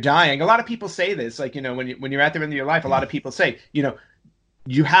 when you're dying, a lot of people say this, like, when you're at the end of your life, a lot of people say,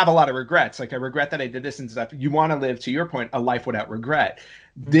 you have a lot of regrets. Like, I regret that I did this and stuff. You want to live, to your point, a life without regret.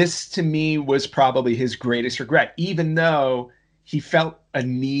 This, to me, was probably his greatest regret, even though he felt a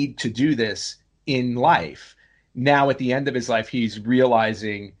need to do this in life. Now, at the end of his life, he's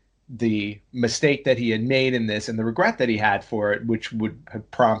realizing the mistake that he had made in this and the regret that he had for it, which would have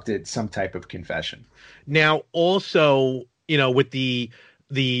prompted some type of confession. Now, also, with the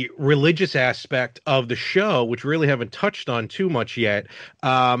religious aspect of the show, which we really haven't touched on too much yet,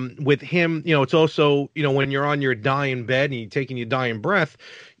 with him, it's also, when you're on your dying bed and you're taking your dying breath,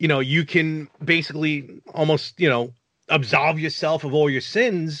 you can basically almost, absolve yourself of all your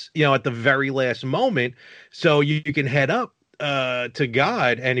sins, at the very last moment. So you can head up to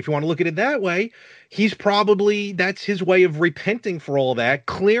God. And if you want to look at it that way, that's his way of repenting for all that,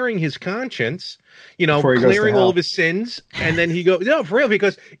 clearing his conscience, clearing all of his sins. And then he goes, no, for real,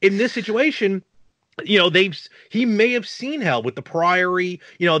 because in this situation, he may have seen hell with the priory.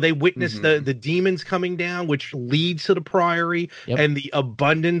 They witnessed the demons coming down, which leads to the priory, and the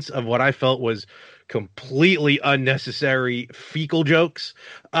abundance of what I felt was completely unnecessary fecal jokes,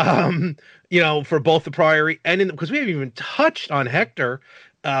 for both the priory and because we haven't even touched on Hector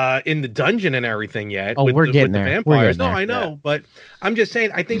in the dungeon and everything yet. Oh, we're getting there. The vampires. No, I know, but I'm just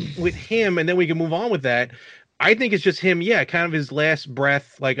saying, I think with him, and then we can move on with that. I think it's just him, kind of his last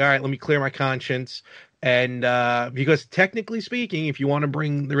breath, like, all right, let me clear my conscience. And because technically speaking, if you want to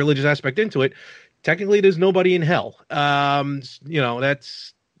bring the religious aspect into it, technically there's nobody in hell.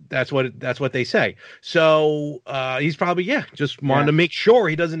 That's what they say. So he's probably just wanted to make sure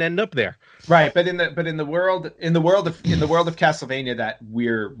he doesn't end up there. Right, but in the world of Castlevania that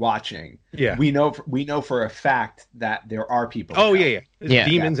we're watching, we know for a fact that there are people. Oh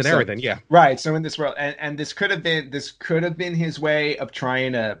demons and everything. Yeah, right. So in this world, and this could have been his way of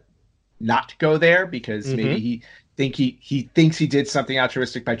trying to not go there, because maybe he thinks he did something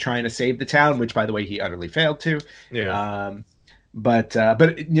altruistic by trying to save the town, which, by the way, he utterly failed to. Yeah. But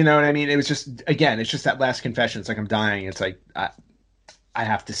you know what I mean? It was just, again, it's just that last confession. It's like, I'm dying. It's like, I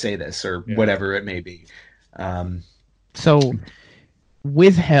have to say this, or whatever it may be. So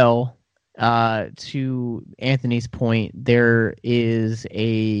with hell, to Anthony's point, there is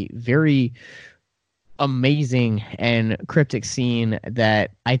a very amazing and cryptic scene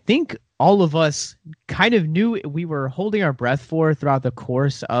that I think all of us kind of knew we were holding our breath for throughout the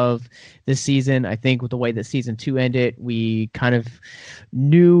course of the season. I think with the way that season 2 ended, we kind of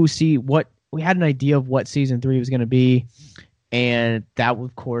we had an idea of what season 3 was going to be. And that,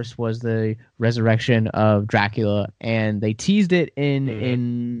 of course, was the resurrection of Dracula. And they teased it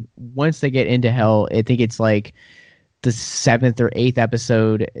in once they get into hell, I think it's like the 7th or 8th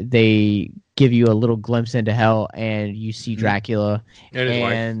episode, they give you a little glimpse into hell, and you see Dracula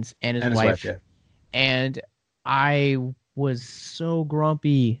and his wife. And I was so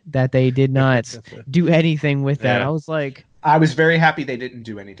grumpy that they did not do anything with that. I was like, I was very happy they didn't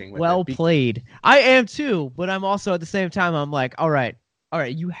do anything with it. Well played. I am too, but I'm also at the same time, I'm like, all right,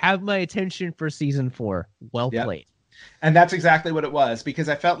 you have my attention for season 4. Well played. And that's exactly what it was, because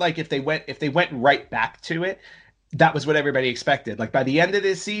I felt like if they went right back to it, that was what everybody expected. Like, by the end of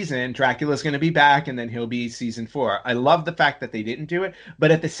this season, Dracula's going to be back, and then he'll be season 4. I love the fact that they didn't do it,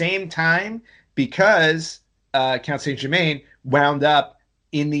 but at the same time, because Count Saint-Germain wound up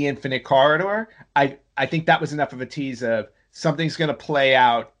in the Infinite Corridor, I think that was enough of a tease of something's going to play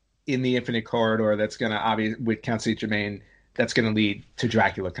out in the Infinite Corridor that's going to, with Count Saint-Germain, that's going to lead to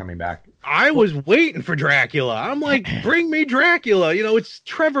Dracula coming back. I was waiting for Dracula. I'm like, bring me Dracula. It's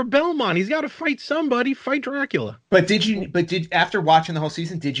Trevor Belmont. He's got to fight somebody. Fight Dracula. But after watching the whole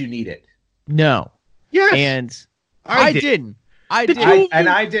season, did you need it? No. Yes. And I didn't. I didn't.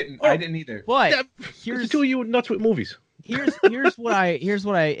 I didn't either. But here's the two of you nuts with movies. Here's what I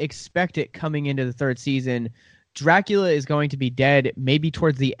expected coming into the 3rd season Dracula is going to be dead maybe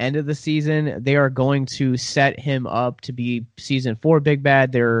towards the end of the season. They are going to set him up to be season 4 Big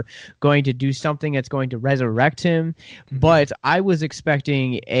Bad. They're going to do something that's going to resurrect him. But I was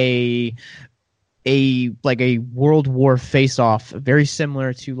expecting a World War face-off, very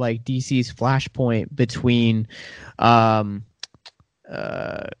similar to like DC's Flashpoint between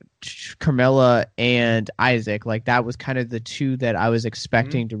Carmella and Isaac. Like that was kind of the two that I was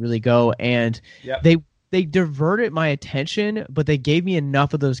expecting to really go, and they diverted my attention, but they gave me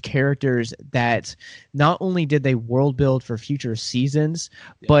enough of those characters that not only did they world build for future seasons,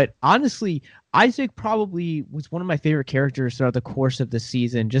 but honestly, Isaac probably was one of my favorite characters throughout the course of the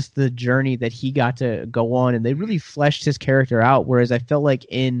season, just the journey that he got to go on, and they really fleshed his character out, whereas I felt like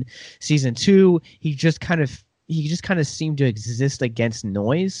in season 2, he just kind of seemed to exist against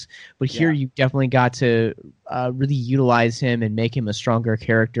noise, but here you definitely got to really utilize him and make him a stronger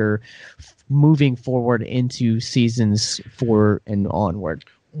character moving forward into seasons 4 and onward.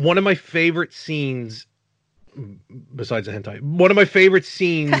 One of my favorite scenes, besides the hentai, one of my favorite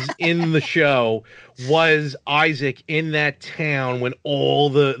scenes in the show was Isaac in that town when all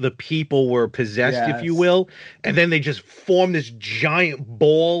the people were possessed, if you will, and then they just formed this giant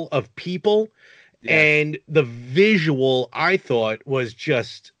ball of people. And the visual, I thought, was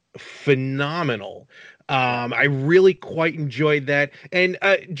just phenomenal. I really quite enjoyed that. And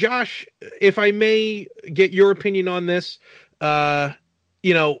Josh, if I may get your opinion on this, the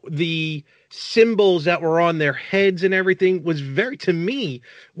symbols that were on their heads and everything was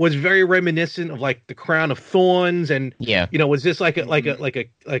very reminiscent of like the crown of thorns, and was this like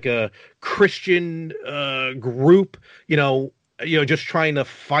a Christian group, just trying to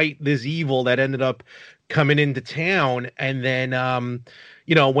fight this evil that ended up coming into town. And then,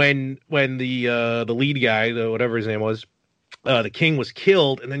 when the lead guy, whatever his name was, the king was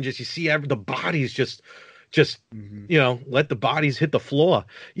killed, and then you see the bodies just let the bodies hit the floor.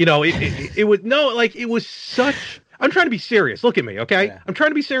 It was such. I'm trying to be serious. Look at me, okay? Yeah. I'm trying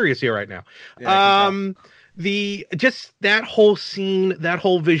to be serious here right now. Yeah, that whole scene, that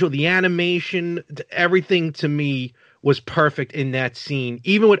whole visual, the animation, everything to me was perfect in that scene.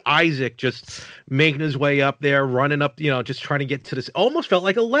 Even with Isaac just making his way up there, running up, just trying to get to this. Almost felt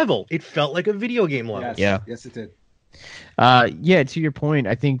like a level. It felt like a video game level. Yes, it did. To your point,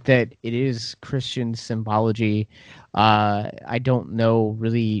 I think that it is Christian symbology. I don't know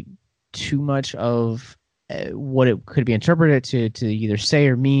really too much of what it could be interpreted to either say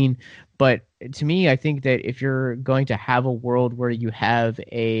or mean, but to me, I think that if you're going to have a world where you have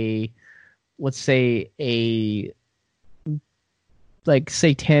let's say a like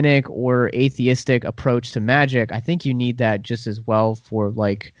satanic or atheistic approach to magic, I think you need that just as well for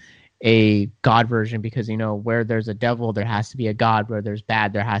like a god version, because where there's a devil there has to be a god, where there's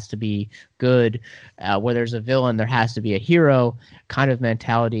bad there has to be good, where there's a villain there has to be a hero kind of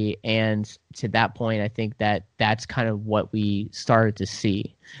mentality. And to that point, I think that that's kind of what we started to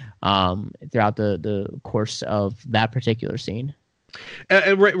see throughout the course of that particular scene.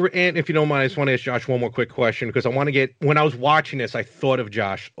 And if you don't mind, I just want to ask Josh one more quick question, because I want to get, when I was watching this, I thought of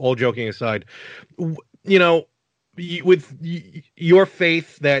Josh, all joking aside, with your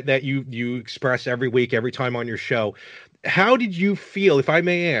faith that you express every week, every time on your show, how did you feel, if I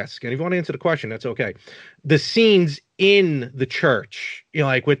may ask, and if you want to answer the question, that's okay, the scenes in the church,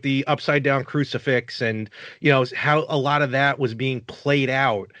 like with the upside down crucifix and, how a lot of that was being played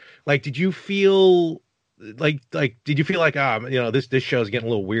out? Like, did you feel like this show's getting a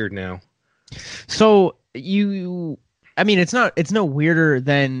little weird now? So it's no weirder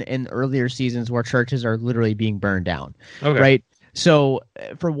than in earlier seasons where churches are literally being burned down. Okay. Right. So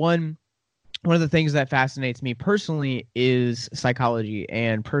for one of the things that fascinates me personally is psychology,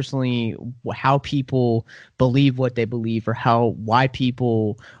 and personally how people believe what they believe, or why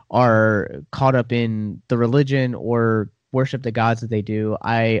people are caught up in the religion or worship the gods that they do.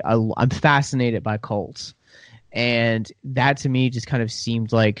 I'm fascinated by cults, and that to me just kind of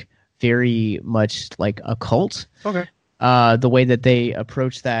seemed like very much like a cult. Okay. The way that they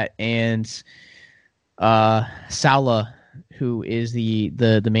approach that, and Sala, who is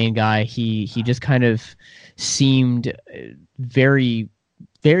the main guy, he just kind of seemed very,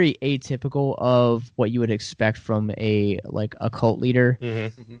 very atypical of what you would expect from a cult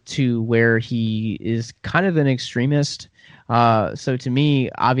leader, to where he is kind of an extremist. So to me,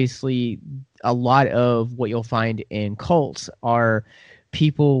 obviously, a lot of what you'll find in cults are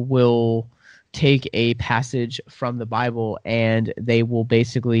people will take a passage from the Bible and they will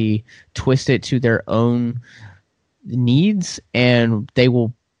basically twist it to their own needs, and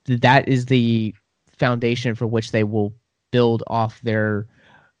that is the foundation for which they will build off their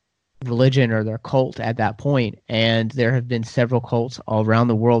religion or their cult at that point. And there have been several cults all around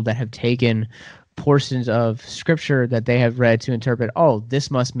the world that have taken portions of scripture that they have read to interpret, oh, this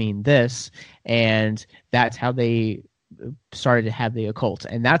must mean this, and that's how they started to have the occult.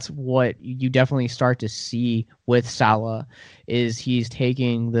 And that's what you definitely start to see with Salah, is he's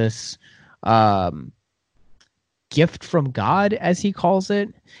taking this gift from God, as he calls it,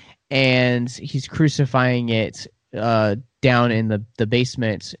 and he's crucifying it down in the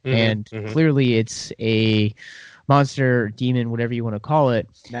basement. And clearly it's a monster, demon, whatever you want to call it.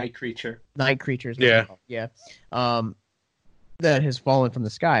 Night creature. Yeah. That has fallen from the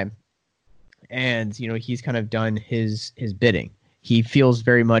sky. And, he's kind of done his bidding. He feels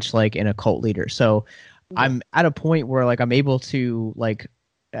very much like an occult leader. So I'm at a point where I'm able to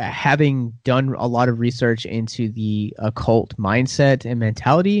having done a lot of research into the occult mindset and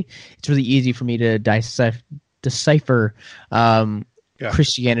mentality, it's really easy for me to decipher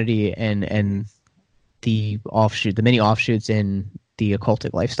Christianity and the many offshoots in the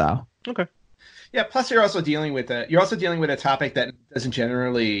occultic lifestyle. Okay. Yeah. Plus, you're also dealing with a topic that doesn't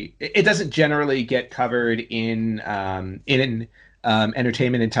generally get covered in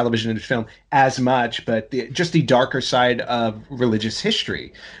entertainment and television and film as much, but just the darker side of religious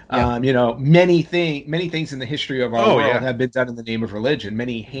history. Yeah. Many things in the history of our world have been done in the name of religion.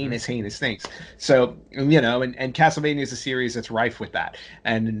 Many heinous things. So and Castlevania is a series that's rife with that,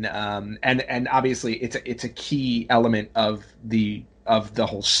 and obviously it's a key element of the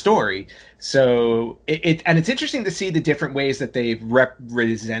whole story. So it's interesting to see the different ways that they've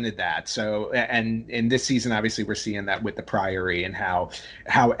represented that. So, and in this season, obviously we're seeing that with the Priory and how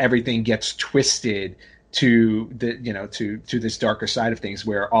everything gets twisted to to this darker side of things,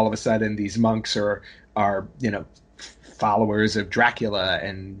 where all of a sudden these monks are followers of Dracula,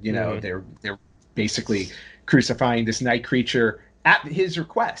 and they're basically crucifying this night creature at his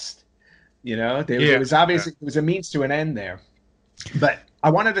request. It was obviously it was a means to an end there. But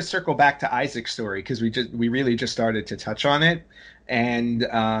I wanted to circle back to Isaac's story, because we really just started to touch on it, and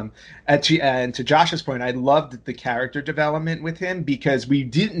to Josh's point, I loved the character development with him, because we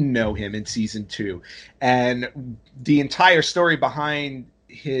didn't know him in season 2, and the entire story behind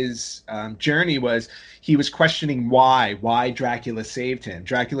his journey was he was questioning why Dracula saved him.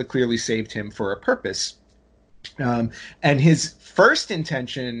 Dracula clearly saved him for a purpose, and his first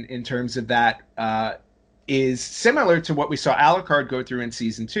intention in terms of that is similar to what we saw Alucard go through in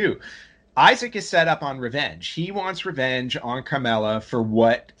season 2. Isaac is set up on revenge. He wants revenge on Carmela for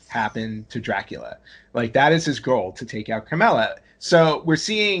what happened to Dracula. That is his goal, to take out Carmela. So we're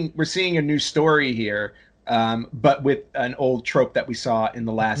seeing a new story here, but with an old trope that we saw in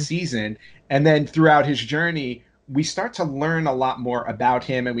the last season. And then throughout his journey, we start to learn a lot more about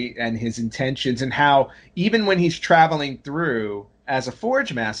him and his intentions, and how even when he's traveling through as a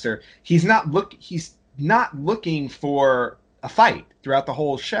Forge Master, he's not looking for a fight throughout the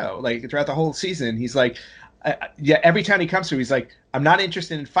whole show. Throughout the whole season, he's every time he comes through, he's I'm not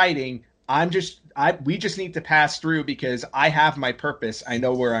interested in fighting. We just need to pass through, because I have my purpose. I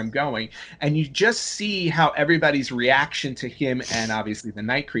know where I'm going. And you just see how everybody's reaction to him, and obviously the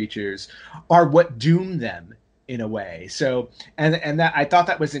night creatures, are what doom them in a way. So, and that, I thought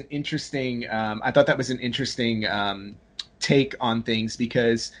that was an interesting, take on things,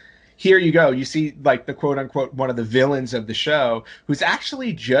 because here you go. You see, the quote unquote one of the villains of the show, who's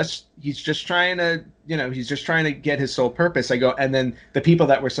actually he's just trying to get his sole purpose. And then the people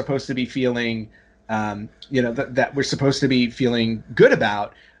that we're supposed to be feeling, that we're supposed to be feeling good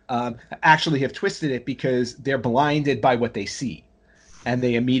about, actually have twisted it, because they're blinded by what they see, and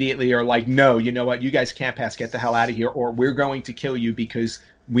they immediately are no, you know what, you guys can't pass. Get the hell out of here, or we're going to kill you because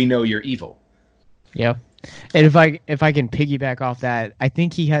we know you're evil. Yeah. And if I can piggyback off that, I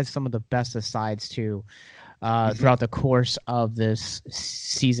think he has some of the best asides too, throughout the course of this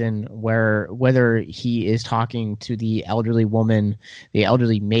season, whether he is talking to the elderly woman, the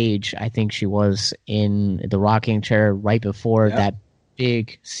elderly mage, I think she was, in the rocking chair right before that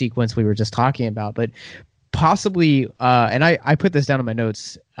big sequence we were just talking about, but possibly, and I put this down in my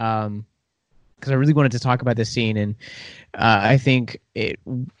notes, because I really wanted to talk about this scene, and I think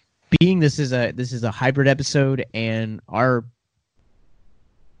this is a hybrid episode, and our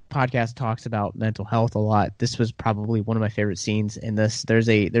podcast talks about mental health a lot. This was probably one of my favorite scenes in this. There's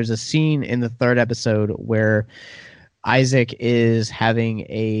a scene in the 3rd episode where Isaac is having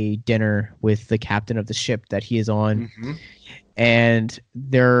a dinner with the captain of the ship that he is on, and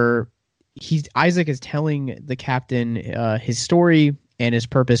Isaac is telling the captain his story and his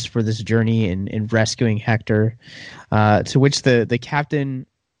purpose for this journey in rescuing Hector, to which the captain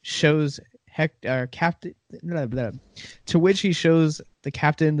shows to which he shows the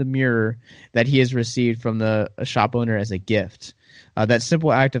captain the mirror that he has received from the shop owner as a gift. That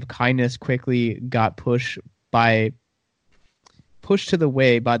simple act of kindness quickly got pushed to the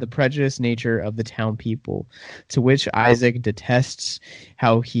way by the prejudiced nature of the town people, to which Isaac detests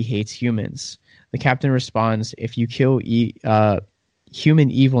how he hates humans. The captain responds, if you kill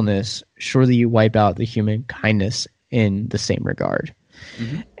human evilness, surely you wipe out the human kindness in the same regard.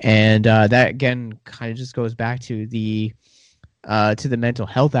 Mm-hmm. And that, again, kind of just goes back to the mental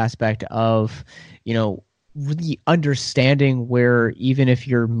health aspect of, really understanding where even if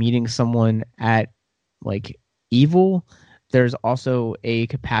you're meeting someone at, like, evil, there's also a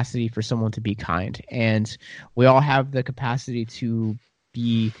capacity for someone to be kind. And we all have the capacity to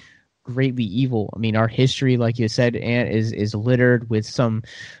be greatly evil. I mean, our history, like you said, Ant, is littered with some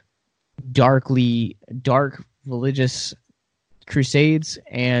dark religious crusades,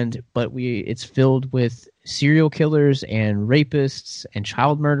 but it's filled with serial killers and rapists and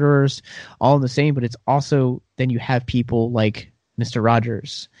child murderers, all in the same. But it's also, then you have people like Mr.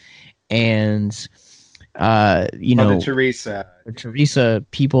 Rogers and Mother Teresa,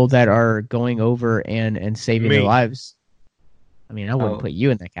 people that are going over and saving their lives. I mean, I wouldn't put you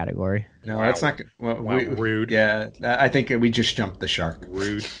in that category. No, that's not. Well, rude. Yeah, I think we just jumped the shark.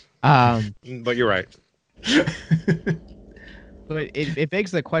 Rude. But you're right. But it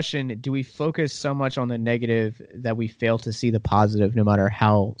begs the question: do we focus so much on the negative that we fail to see the positive, no matter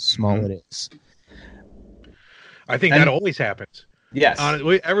how small it is? I think that always happens. Yes.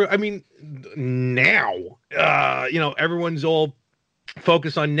 Now, everyone's all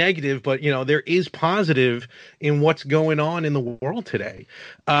focused on negative, but, there is positive in what's going on in the world today.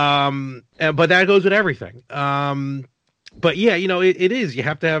 But that goes with everything. But yeah, it is. You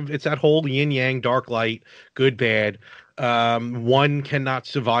have to have, it's that whole yin yang, dark light, good, bad. One cannot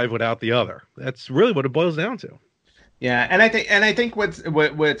survive without the other. That's really what it boils down to. Yeah. And I think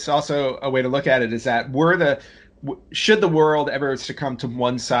what's also a way to look at it is that should the world ever succumb to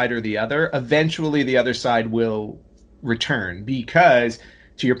one side or the other, eventually the other side will return, because,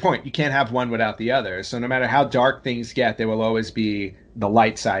 to your point, you can't have one without the other. So no matter how dark things get, there will always be the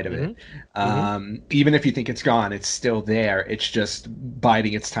light side of it. Even if you think it's gone, it's still there. It's just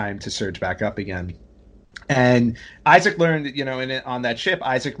biding its time to surge back up again. And Isaac learned, on that ship,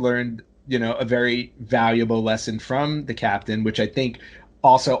 Isaac learned, a very valuable lesson from the captain, which I think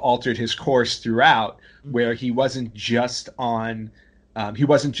also altered his course throughout, where he wasn't just on a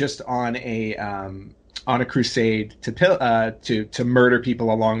crusade to murder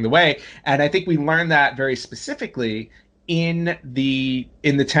people along the way. And I think we learned that very specifically in the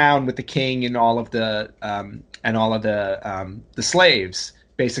town with the king and all of the slaves,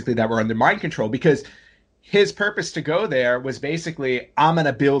 basically, that were under mind control, because his purpose to go there was basically, I'm going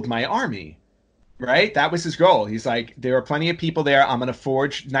to build my army. Right? That was his goal. He's like, there are plenty of people there. I'm going to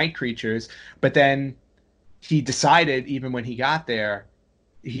forge night creatures. But then he decided, even when he got there,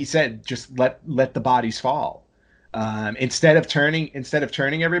 he said, just let the bodies fall. Instead of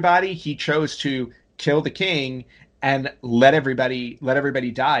turning everybody, he chose to kill the king and let everybody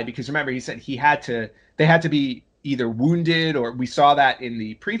die. Because remember, he said they had to be either wounded, or we saw that in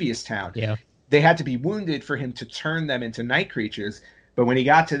the previous town. Yeah. They had to be wounded for him to turn them into night creatures. But when he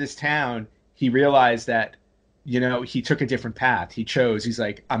got to this town, he realized that, he took a different path. He's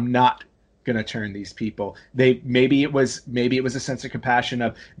like, I'm not going to turn these people. Maybe it was a sense of compassion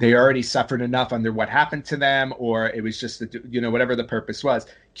of they already suffered enough under what happened to them, or it was just, whatever the purpose was,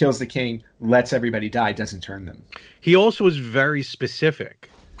 kills the king, lets everybody die, doesn't turn them. He also was very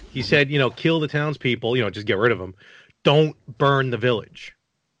specific. He said, kill the townspeople, just get rid of them. Don't burn the village.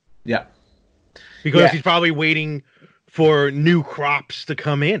 Yeah. Because he's probably waiting for new crops to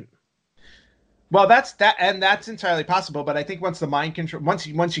come in. Well, that's entirely possible. But I think once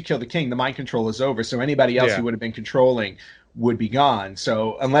you kill the king, the mind control is over. So anybody else who would have been controlling would be gone.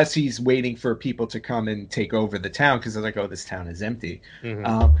 So unless he's waiting for people to come and take over the town, because they're like, oh, this town is empty.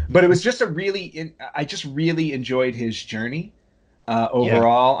 But it was just I just really enjoyed his journey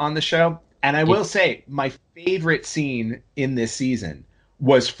overall on the show. And I will say, my favorite scene in this season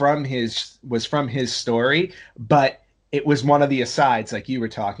was from his story, but it was one of the asides, like you were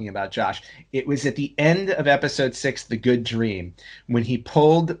talking about, Josh. It was at the end of episode 6, The Good Dream, when he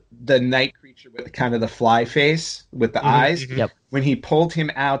pulled the night creature with kind of the fly face with the eyes. Yep. When he pulled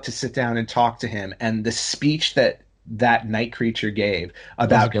him out to sit down and talk to him, and the speech that night creature gave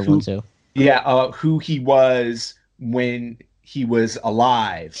about who he was when he was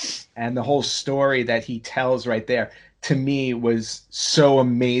alive, and the whole story that he tells right there, to me, was so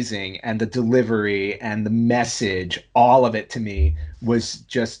amazing. And the delivery and the message, all of it, to me, was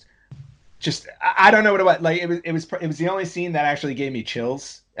just just I don't know what it was. Like it was the only scene that actually gave me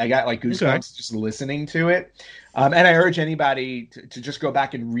chills. I got like goosebumps just listening to it. And I urge anybody to just go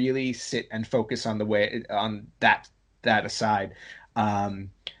back and really sit and focus on that aside.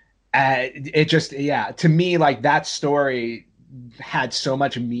 It just, to me, like that story had so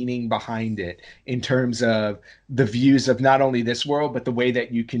much meaning behind it in terms of the views of not only this world, but the way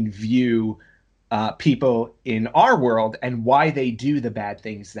that you can view people in our world and why they do the bad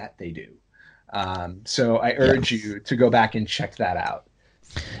things that they do. So I urge you to go back and check that out.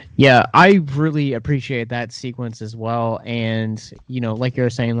 Yeah, I really appreciate that sequence as well. And, like you're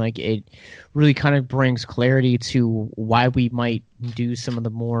saying, like it really kind of brings clarity to why we might do some of the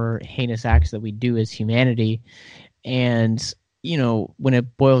more heinous acts that we do as humanity. And, when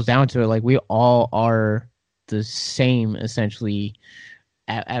it boils down to it, like we all are the same essentially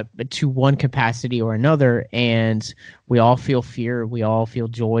to one capacity or another, and we all feel fear, we all feel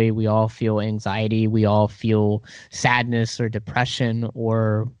joy, we all feel anxiety, we all feel sadness or depression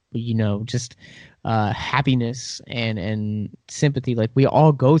or just happiness and sympathy. Like we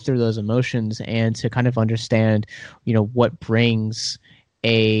all go through those emotions, and to kind of understand what brings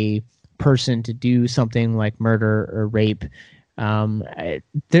a person to do something like murder or rape,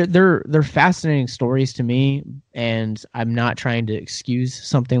 they're fascinating stories to me, and I'm not trying to excuse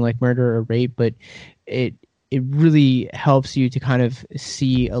something like murder or rape, but it really helps you to kind of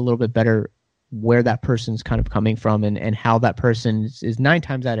see a little bit better where that person's kind of coming from, and how that person is 9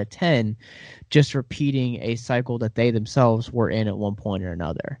 times out of 10 just repeating a cycle that they themselves were in at one point or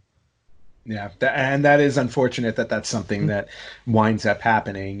another. Yeah, and that is unfortunate that that's something that winds up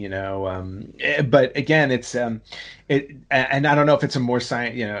happening, but again, it's and I don't know if it's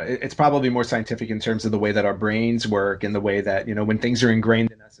it's probably more scientific in terms of the way that our brains work and the way that, when things are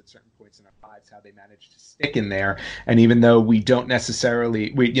ingrained in us at certain points in our lives, how they manage to stick in there. And even though we don't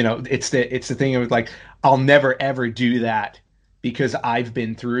necessarily, it's the thing of like, I'll never ever do that because I've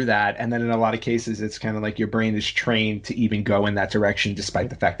been through that. And then in a lot of cases, it's kind of like your brain is trained to even go in that direction,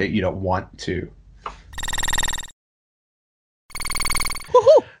 despite the fact that you don't want to.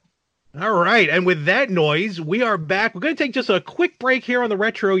 Woohoo! All right. And with that noise, we are back. We're going to take just a quick break here on the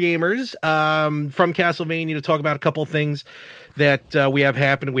Retro Gamers from Castlevania to talk about a couple of things that we have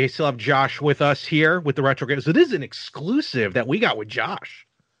happened. We still have Josh with us here with the Retro Gamers. So this is an exclusive that we got with Josh.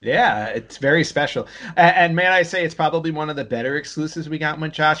 Yeah, it's very special. And may I say, it's probably one of the better exclusives we got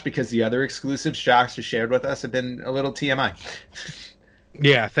with Josh, because the other exclusives Josh has shared with us have been a little TMI.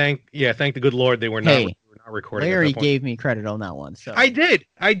 Thank the good Lord they were not recording. Larry gave me credit on that one. So I did.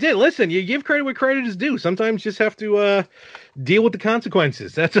 Listen, you give credit where credit is due. Sometimes you just have to deal with the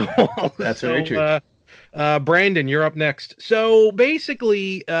consequences. That's all. That's very true. Brandon, you're up next. So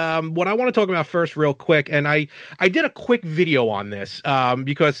basically, what I want to talk about first real quick, and I did a quick video on this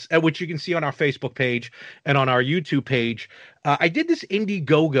because, which you can see on our Facebook page and on our YouTube page. I did this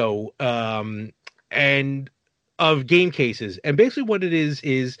Indiegogo and of game cases. And basically what it is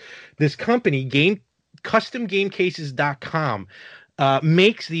this company, CustomGameCases.com,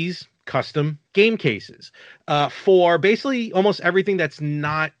 makes these custom game cases for basically almost everything that's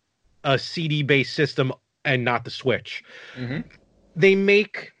not a CD-based system and not the Switch. Mm-hmm. They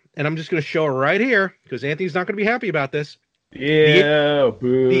make, and I'm just going to show it right here because Anthony's not going to be happy about this. Yeah,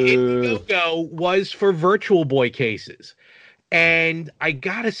 the Indiegogo was for Virtual Boy cases. And I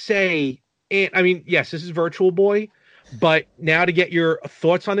got to say, I mean, yes, this is Virtual Boy, but now to get your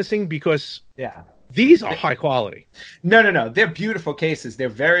thoughts on this thing, because these are high quality. No. They're beautiful cases. They're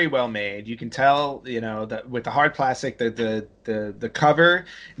very well made. You can tell, that with the hard plastic, the cover.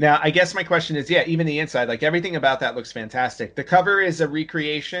 Now, I guess my question is, even the inside, like everything about that looks fantastic. The cover is a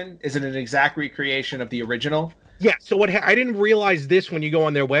recreation. Is it an exact recreation of the original? Yeah. So I didn't realize this when you go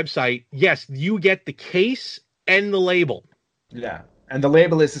on their website. Yes, you get the case and the label. Yeah. And the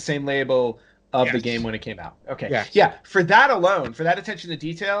label is the same label of the game when it came out. Okay. Yes. Yeah. For that alone, for that attention to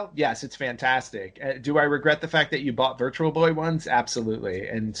detail, yes, it's fantastic. Do I regret the fact that you bought Virtual Boy ones? Absolutely.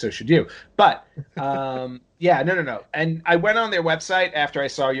 And so should you. But no. And I went on their website after I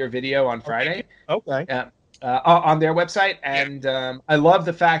saw your video on Friday. Okay. On their website. And I love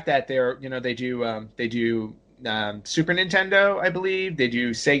the fact that they do Super Nintendo, I believe. They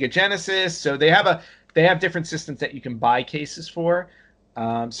do Sega Genesis. So they have different systems that you can buy cases for.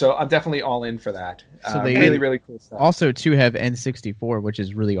 So I'm definitely all in for that. So they really cool stuff. Also, too, have N64, which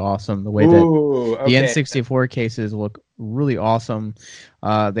is really awesome. The way that the N64 cases look really awesome.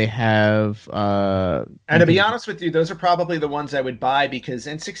 They have, and to be honest with you, those are probably the ones I would buy, because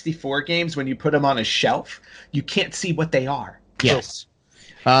N64 games, when you put them on a shelf, you can't see what they are. Yes.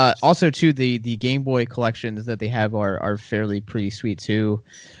 Also, too, the Game Boy collections that they have are fairly pretty sweet too.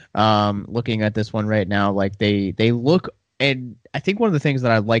 Looking at this one right now, like they look, and I think one of the things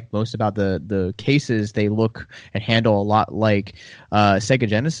that I like most about the cases, they look and handle a lot like Sega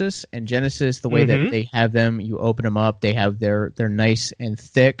Genesis. And Genesis, the way that they have them, you open them up, they're nice and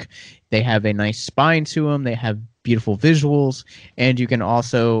thick. They have a nice spine to them. They have beautiful visuals, and you can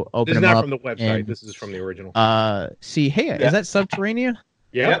also open them up. This is not from the website. This is from the original. See, hey, is that Subterranea?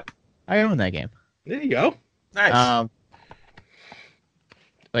 Yep. I own that game. There you go. Nice.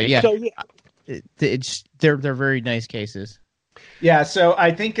 But yeah, So, they're very nice cases. Yeah, so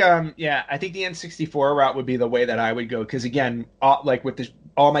I think the N64 route would be the way that I would go, because again, like with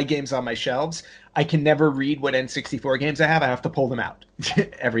all my games on my shelves, I can never read what N64 games I have. I have to pull them out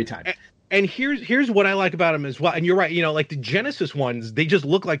every time. And here's what I like about them as well. And you're right, like the Genesis ones, they just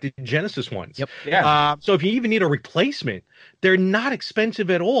look like the Genesis ones. Yep. Yeah. So if you even need a replacement, they're not expensive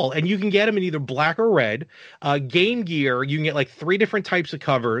at all. And you can get them in either black or red. Game Gear, you can get like 3 different types of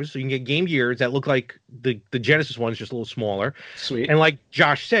covers. So you can get Game Gears that look like the Genesis ones, just a little smaller. Sweet. And like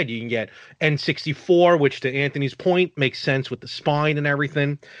Josh said, you can get N64, which to Anthony's point makes sense with the spine and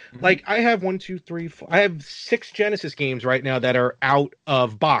everything. Like I have 1, 2, 3, 4. I have 6 Genesis games right now that are out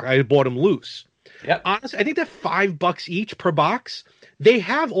of box. I bought them loose. Yep. Honestly, I think they're $5 each per box. They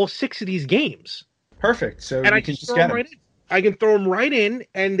have all 6 of these games. Perfect. So and you I can just just throw get them them. right in. I can throw them right in,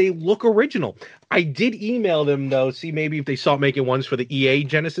 and they look original. I did email them though. See, maybe if they start making ones for the EA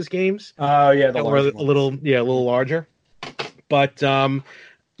Genesis games. Oh yeah, that were a little larger. But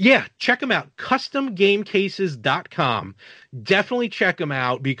yeah, check them out. CustomGameCases.com. Definitely check them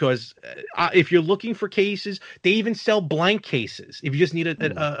out, because if you're looking for cases, they even sell blank cases. If you just need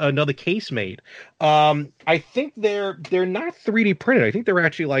another case made, I think they're not 3D printed. I think they're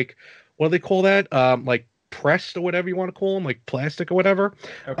actually like, what do they call that? Like pressed or whatever you want to call them, like plastic or whatever.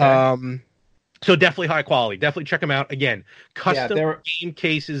 Okay. So definitely high quality. Definitely check them out. Again,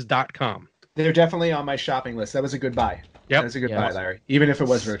 CustomGameCases.com. They're definitely on my shopping list. That was a good buy. Yep. That was a good buy, Larry. Even if it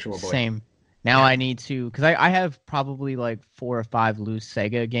was Virtual Boy. Same. Now I need to, because I have probably like 4 or 5 loose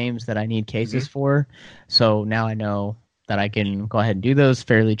Sega games that I need cases for. So now I know that I can go ahead and do those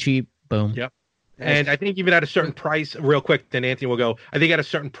fairly cheap. Boom. Yep. And I think even at a certain price, real quick, then Anthony will go, I think at a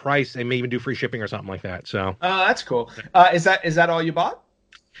certain price, they may even do free shipping or something like that. So that's cool. Is that all you bought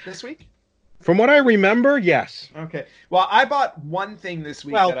this week? From what I remember, yes. Okay. Well, I bought one thing this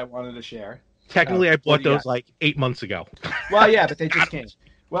week that I wanted to share. Technically, I bought those like 8 months ago. Well, yeah, but they just came.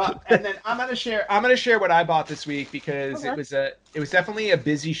 Well, and then I'm gonna share what I bought this week, because it was definitely a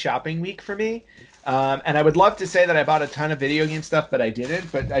busy shopping week for me. And I would love to say that I bought a ton of video game stuff, but I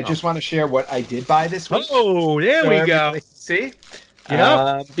didn't. But I just want to share what I did buy this week. Oh, there we go. See?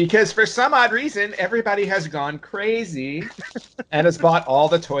 Yeah. Because for some odd reason, everybody has gone crazy and has bought all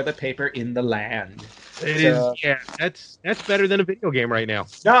the toilet paper in the land. That's better than a video game right now.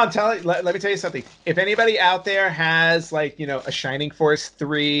 No, I'm telling you, let me tell you something. If anybody out there has like, a Shining Force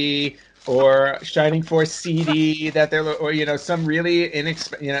 3 or Shining Force CD that they're, or some really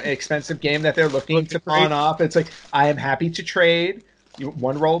expensive game that they're looking to pawn off, it's like, I am happy to trade.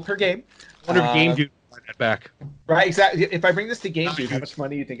 1 roll per game. I wonder if Game Dude will buy that back. Right, exactly. If I bring this to Game Dude, how much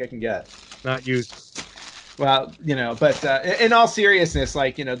money do you think I can get? Not used. Well, but in all seriousness,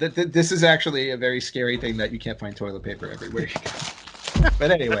 like, this is actually a very scary thing that you can't find toilet paper everywhere you go.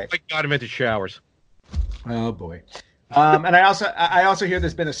 But anyway. I got him into showers. Oh, boy. And I also hear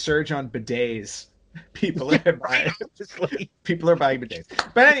there's been a surge on bidets. People are buying bidets.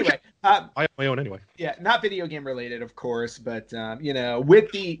 But anyway. I have my own anyway. Yeah, not video game related, of course, but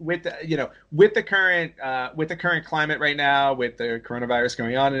with the current climate right now, with the coronavirus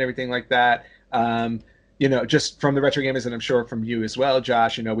going on and everything like that, just from the Retro Gamers, and I'm sure from you as well,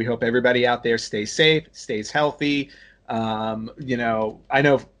 Josh, we hope everybody out there stays safe, stays healthy. I don't know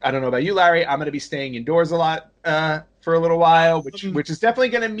about you, Larry. I'm going to be staying indoors a lot for a little while, which is definitely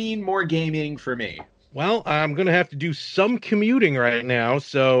going to mean more gaming for me. Well, I'm going to have to do some commuting right now,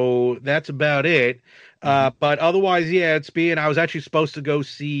 so that's about it. But otherwise, yeah, I was actually supposed to go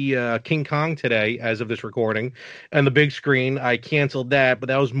see King Kong today, as of this recording, and the big screen. I canceled that, but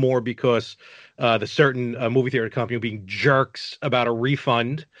that was more because the certain movie theater company were being jerks about a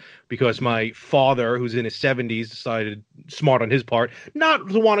refund, because my father, who's in his 70s, decided, smart on his part, not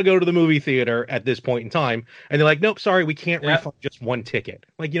to want to go to the movie theater at this point in time. And they're like, nope, sorry, we can't refund just one ticket.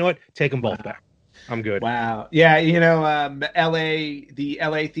 Like, you know what? Take them both back. I'm good. Wow. Yeah, the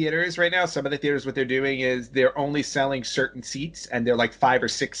LA theaters right now, some of the theaters, what they're doing is they're only selling certain seats, and they're like 5 or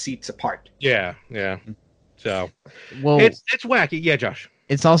 6 seats apart. Yeah. So, well, it's wacky. Yeah, Josh.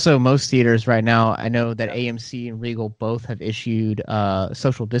 It's also most theaters right now. I know that AMC and Regal both have issued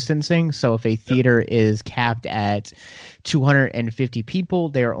social distancing. So if a theater is capped at 250 people,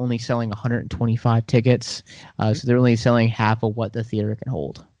 they are only selling 125 tickets. So they're only selling half of what the theater can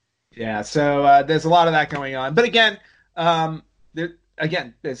hold. Yeah, so there's a lot of that going on. But again,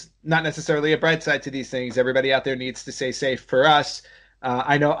 there's not necessarily a bright side to these things. Everybody out there needs to stay safe. For us,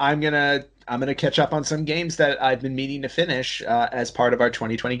 I know I'm gonna catch up on some games that I've been meaning to finish as part of our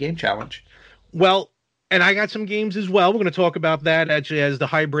 2020 game challenge. Well, and I got some games as well. We're going to talk about that actually as the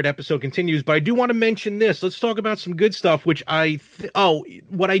hybrid episode continues. But I do want to mention this. Let's talk about some good stuff, which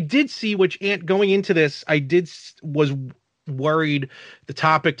what I did see, which going into this, was worried the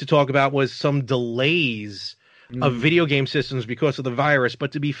topic to talk about was some delays of video game systems because of the virus.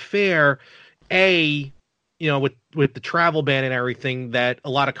 But to be fair, with the travel ban and everything that a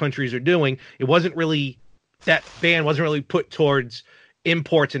lot of countries are doing, that ban wasn't really put towards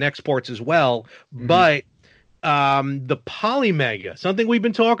imports and exports as well. But the Polymega, something we've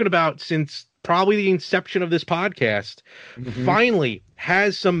been talking about since probably the inception of this podcast, finally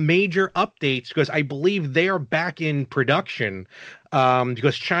has some major updates because I believe they are back in production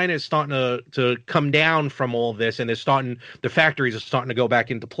because China is starting to come down from all this, and the factories are starting to go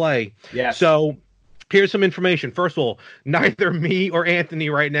back into play. Yeah. So here's some information. First of all, neither me or Anthony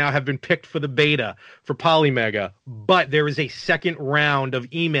right now have been picked for the beta for Polymega, but there is a second round of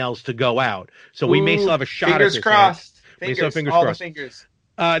emails to go out. So we may still have a shot at this. Fingers crossed. Fingers all crossed. The fingers.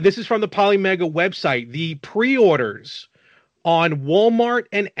 This is from the Polymega website. The pre-orders on Walmart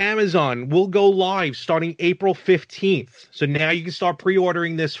and Amazon will go live starting April 15th. So now you can start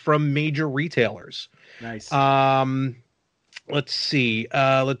pre-ordering this from major retailers. Nice. Let's see.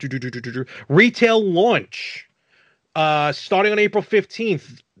 Retail launch starting on April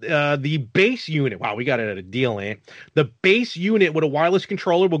 15th. The base unit. Wow, we got it at a deal, Ant. The base unit with a wireless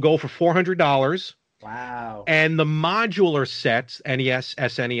controller will go for $400. Wow. And the modular sets, NES,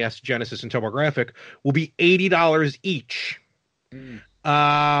 SNES, Genesis, and TurboGrafx, will be $80 each.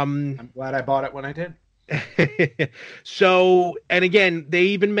 I'm glad I bought it when I did. So, and again, they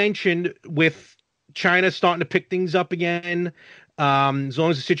even mentioned with China starting to pick things up again, as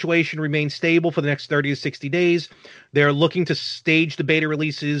long as the situation remains stable for the next 30 to 60 days, they're looking to stage the beta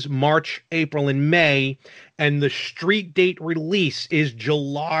releases March, April, and May. And the street date release is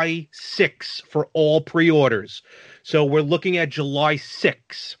July 6 for all pre-orders. So we're looking at July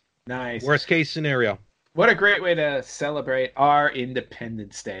 6. Nice. Worst case scenario. What a great way to celebrate our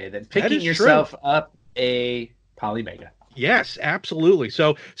Independence Day than picking is yourself true. up a Polymega. Yes, absolutely.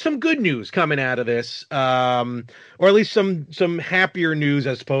 So some good news coming out of this, or at least some happier news,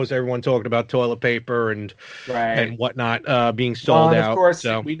 I suppose. Everyone talking about toilet paper and whatnot being sold out. Of course,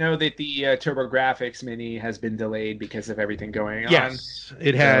 so we know that the TurboGrafx Mini has been delayed because of everything going on. Yes,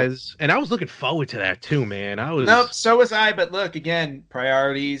 it has, and I was looking forward to that too, man. Nope, so was I. But look, again,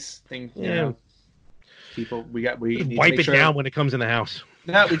 priorities, things. You know, people, we need wipe to make it sure... down when it comes in the house.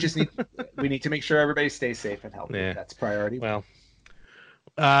 No, we need to make sure everybody stays safe and healthy. Yeah. That's priority. Well,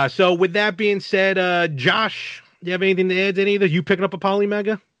 so with that being said, Josh, do you have anything to add to any of this? You picking up a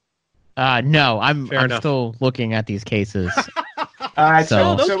Polymega? No, I'm still looking at these cases. Those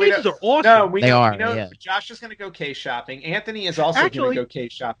cases are awesome. No, they are. Yeah. Josh is going to go case shopping. Anthony is also going to go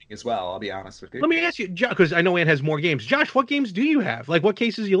case shopping as well. I'll be honest with you. Let me ask you, because I know Ant has more games. Josh, what games do you have? Like, what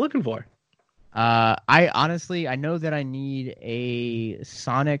cases are you looking for? I know that I need a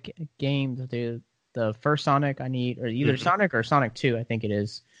Sonic game. The first Sonic I need, or either Sonic or Sonic 2, I think it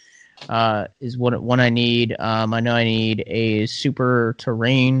is what one I need. I know I need a Super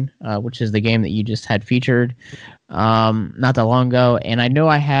Terrain, which is the game that you just had featured not that long ago. And I know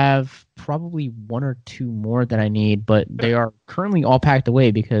I have probably one or two more that I need, but they are currently all packed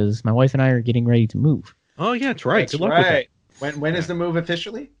away because my wife and I are getting ready to move. Oh, yeah, that's right. Good luck with that. When is the move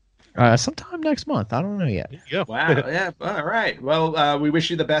officially? Sometime next month. I don't know yet. Yeah. Wow. Yeah. All right. Well, we wish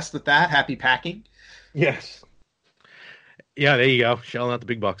you the best with that. Happy packing. Yes. Yeah. There you go. Shelling out the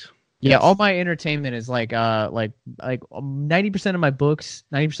big bucks. Yeah. All my entertainment is like 90% of my books,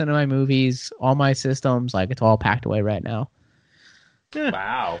 90% of my movies, all my systems. Like it's all packed away right now. Yeah.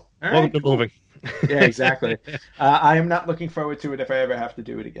 Wow. Welcome to moving. Yeah, exactly. I am not looking forward to it if I ever have to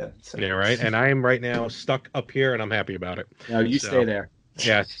do it again. So. Yeah. Right. And I am right now stuck up here, and I'm happy about it. No, you stay there.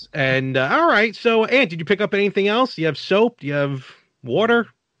 Yes. And all right. So, Ant, did you pick up anything else? Do you have soap? Do you have water?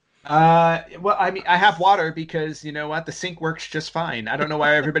 Well, I mean, I have water because you know what? The sink works just fine. I don't know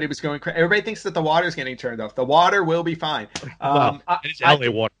why everybody was going crazy. Everybody thinks that the water's getting turned off. The water will be fine. It's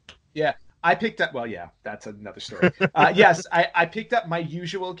LA water. Yeah. I picked up, well, yeah, that's another story. Yes, I picked up my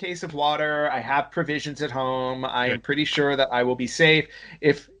usual case of water. I have provisions at home. I am pretty sure that I will be safe.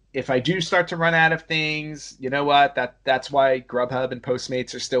 If I do start to run out of things, you know what? That's why Grubhub and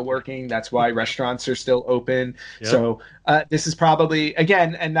Postmates are still working. That's why restaurants are still open. Yep. So this is probably,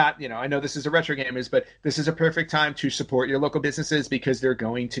 again, and not, I know this is a Retro Gamers, but this is a perfect time to support your local businesses because they're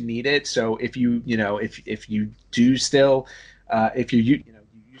going to need it. So if you, if you do still, if you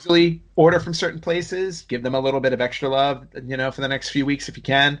usually order from certain places, give them a little bit of extra love, for the next few weeks if you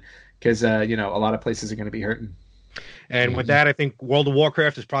can, because, a lot of places are going to be hurting. And with that, I think World of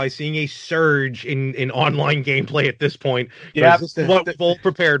Warcraft is probably seeing a surge in online gameplay at this point. Yeah, this is what we're all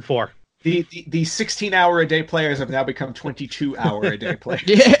prepared for. The 16-hour-a-day players have now become 22-hour-a-day players.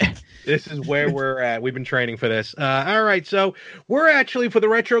 Yeah. This is where we're at. We've been training for this. All right, so we're actually, for the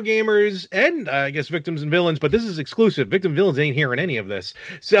Retro Gamers and I guess Victims and Villains, but this is exclusive. Victim Villains ain't hearing any of this.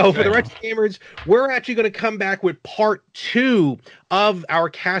 So for the Retro Gamers, we're actually going to come back with part 2 of our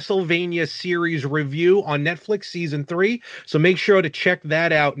Castlevania series review on Netflix Season 3. So make sure to check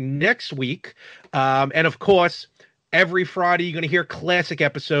that out next week. And of course, every Friday, you're going to hear classic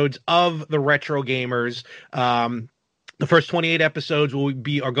episodes of the Retro Gamers. The first 28 episodes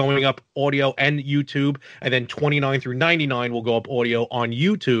are going up audio and YouTube, and then 29 through 99 will go up audio on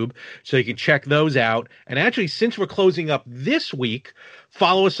YouTube, so you can check those out. And actually, since we're closing up this week,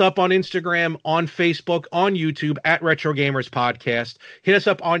 follow us up on Instagram, on Facebook, on YouTube at Retro Gamers Podcast. Hit us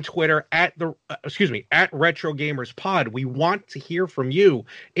up on Twitter at Retro Gamers Pod. We want to hear from you.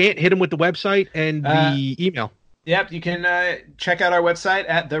 And hit them with the website and the email. Yep, you can check out our website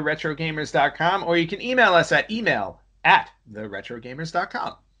at theretrogamers.com, or you can email us at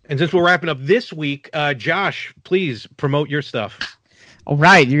email@theretrogamers.com. And since we're wrapping up this week, Josh, please promote your stuff. All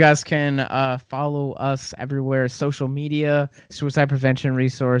right, you guys can follow us everywhere: social media, suicide prevention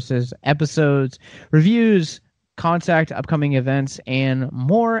resources, episodes, reviews, contact upcoming events, and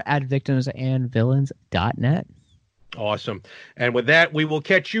more at victimsandvillains.net. Awesome. And with that, we will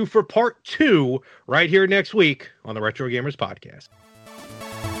catch you for part 2 right here next week on the Retro Gamers Podcast.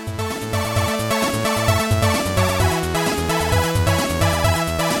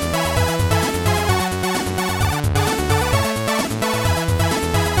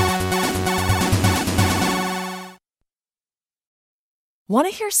 Want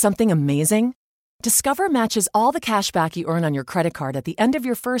to hear something amazing? Discover matches all the cash back you earn on your credit card at the end of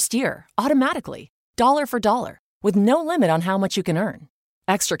your first year automatically, dollar for dollar, with no limit on how much you can earn.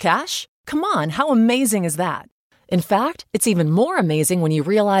 Extra cash? Come on, how amazing is that? In fact, it's even more amazing when you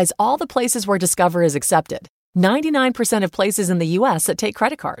realize all the places where Discover is accepted. 99% of places in the U.S. that take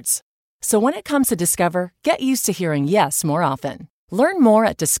credit cards. So when it comes to Discover, get used to hearing yes more often. Learn more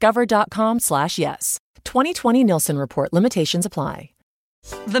at discover.com/yes. 2020 Nielsen Report. Limitations apply.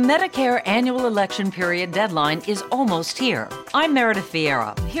 The Medicare annual election period deadline is almost here. I'm Meredith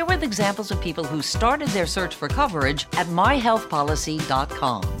Vieira, here with examples of people who started their search for coverage at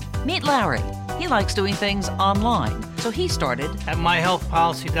myhealthpolicy.com. Meet Larry. He likes doing things online, so he started at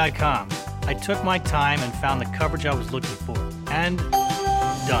myhealthpolicy.com. I took my time and found the coverage I was looking for. And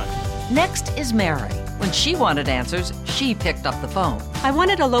done. Next is Mary. When she wanted answers, she picked up the phone. I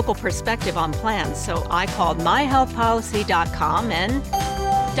wanted a local perspective on plans, so I called myhealthpolicy.com and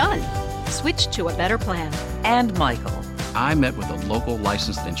done. Switched to a better plan. And Michael. I met with a local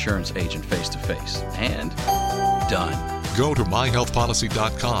licensed insurance agent face-to-face. And done. Go to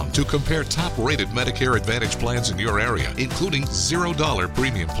myhealthpolicy.com to compare top-rated Medicare Advantage plans in your area, including $0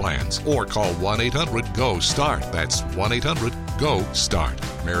 premium plans. Or call 1-800-GO-START. That's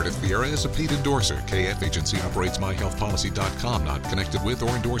 1-800-GO-START. Meredith Vieira is a paid endorser. KF Agency operates myhealthpolicy.com, not connected with or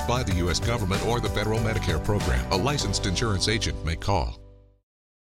endorsed by the U.S. government or the federal Medicare program. A licensed insurance agent may call.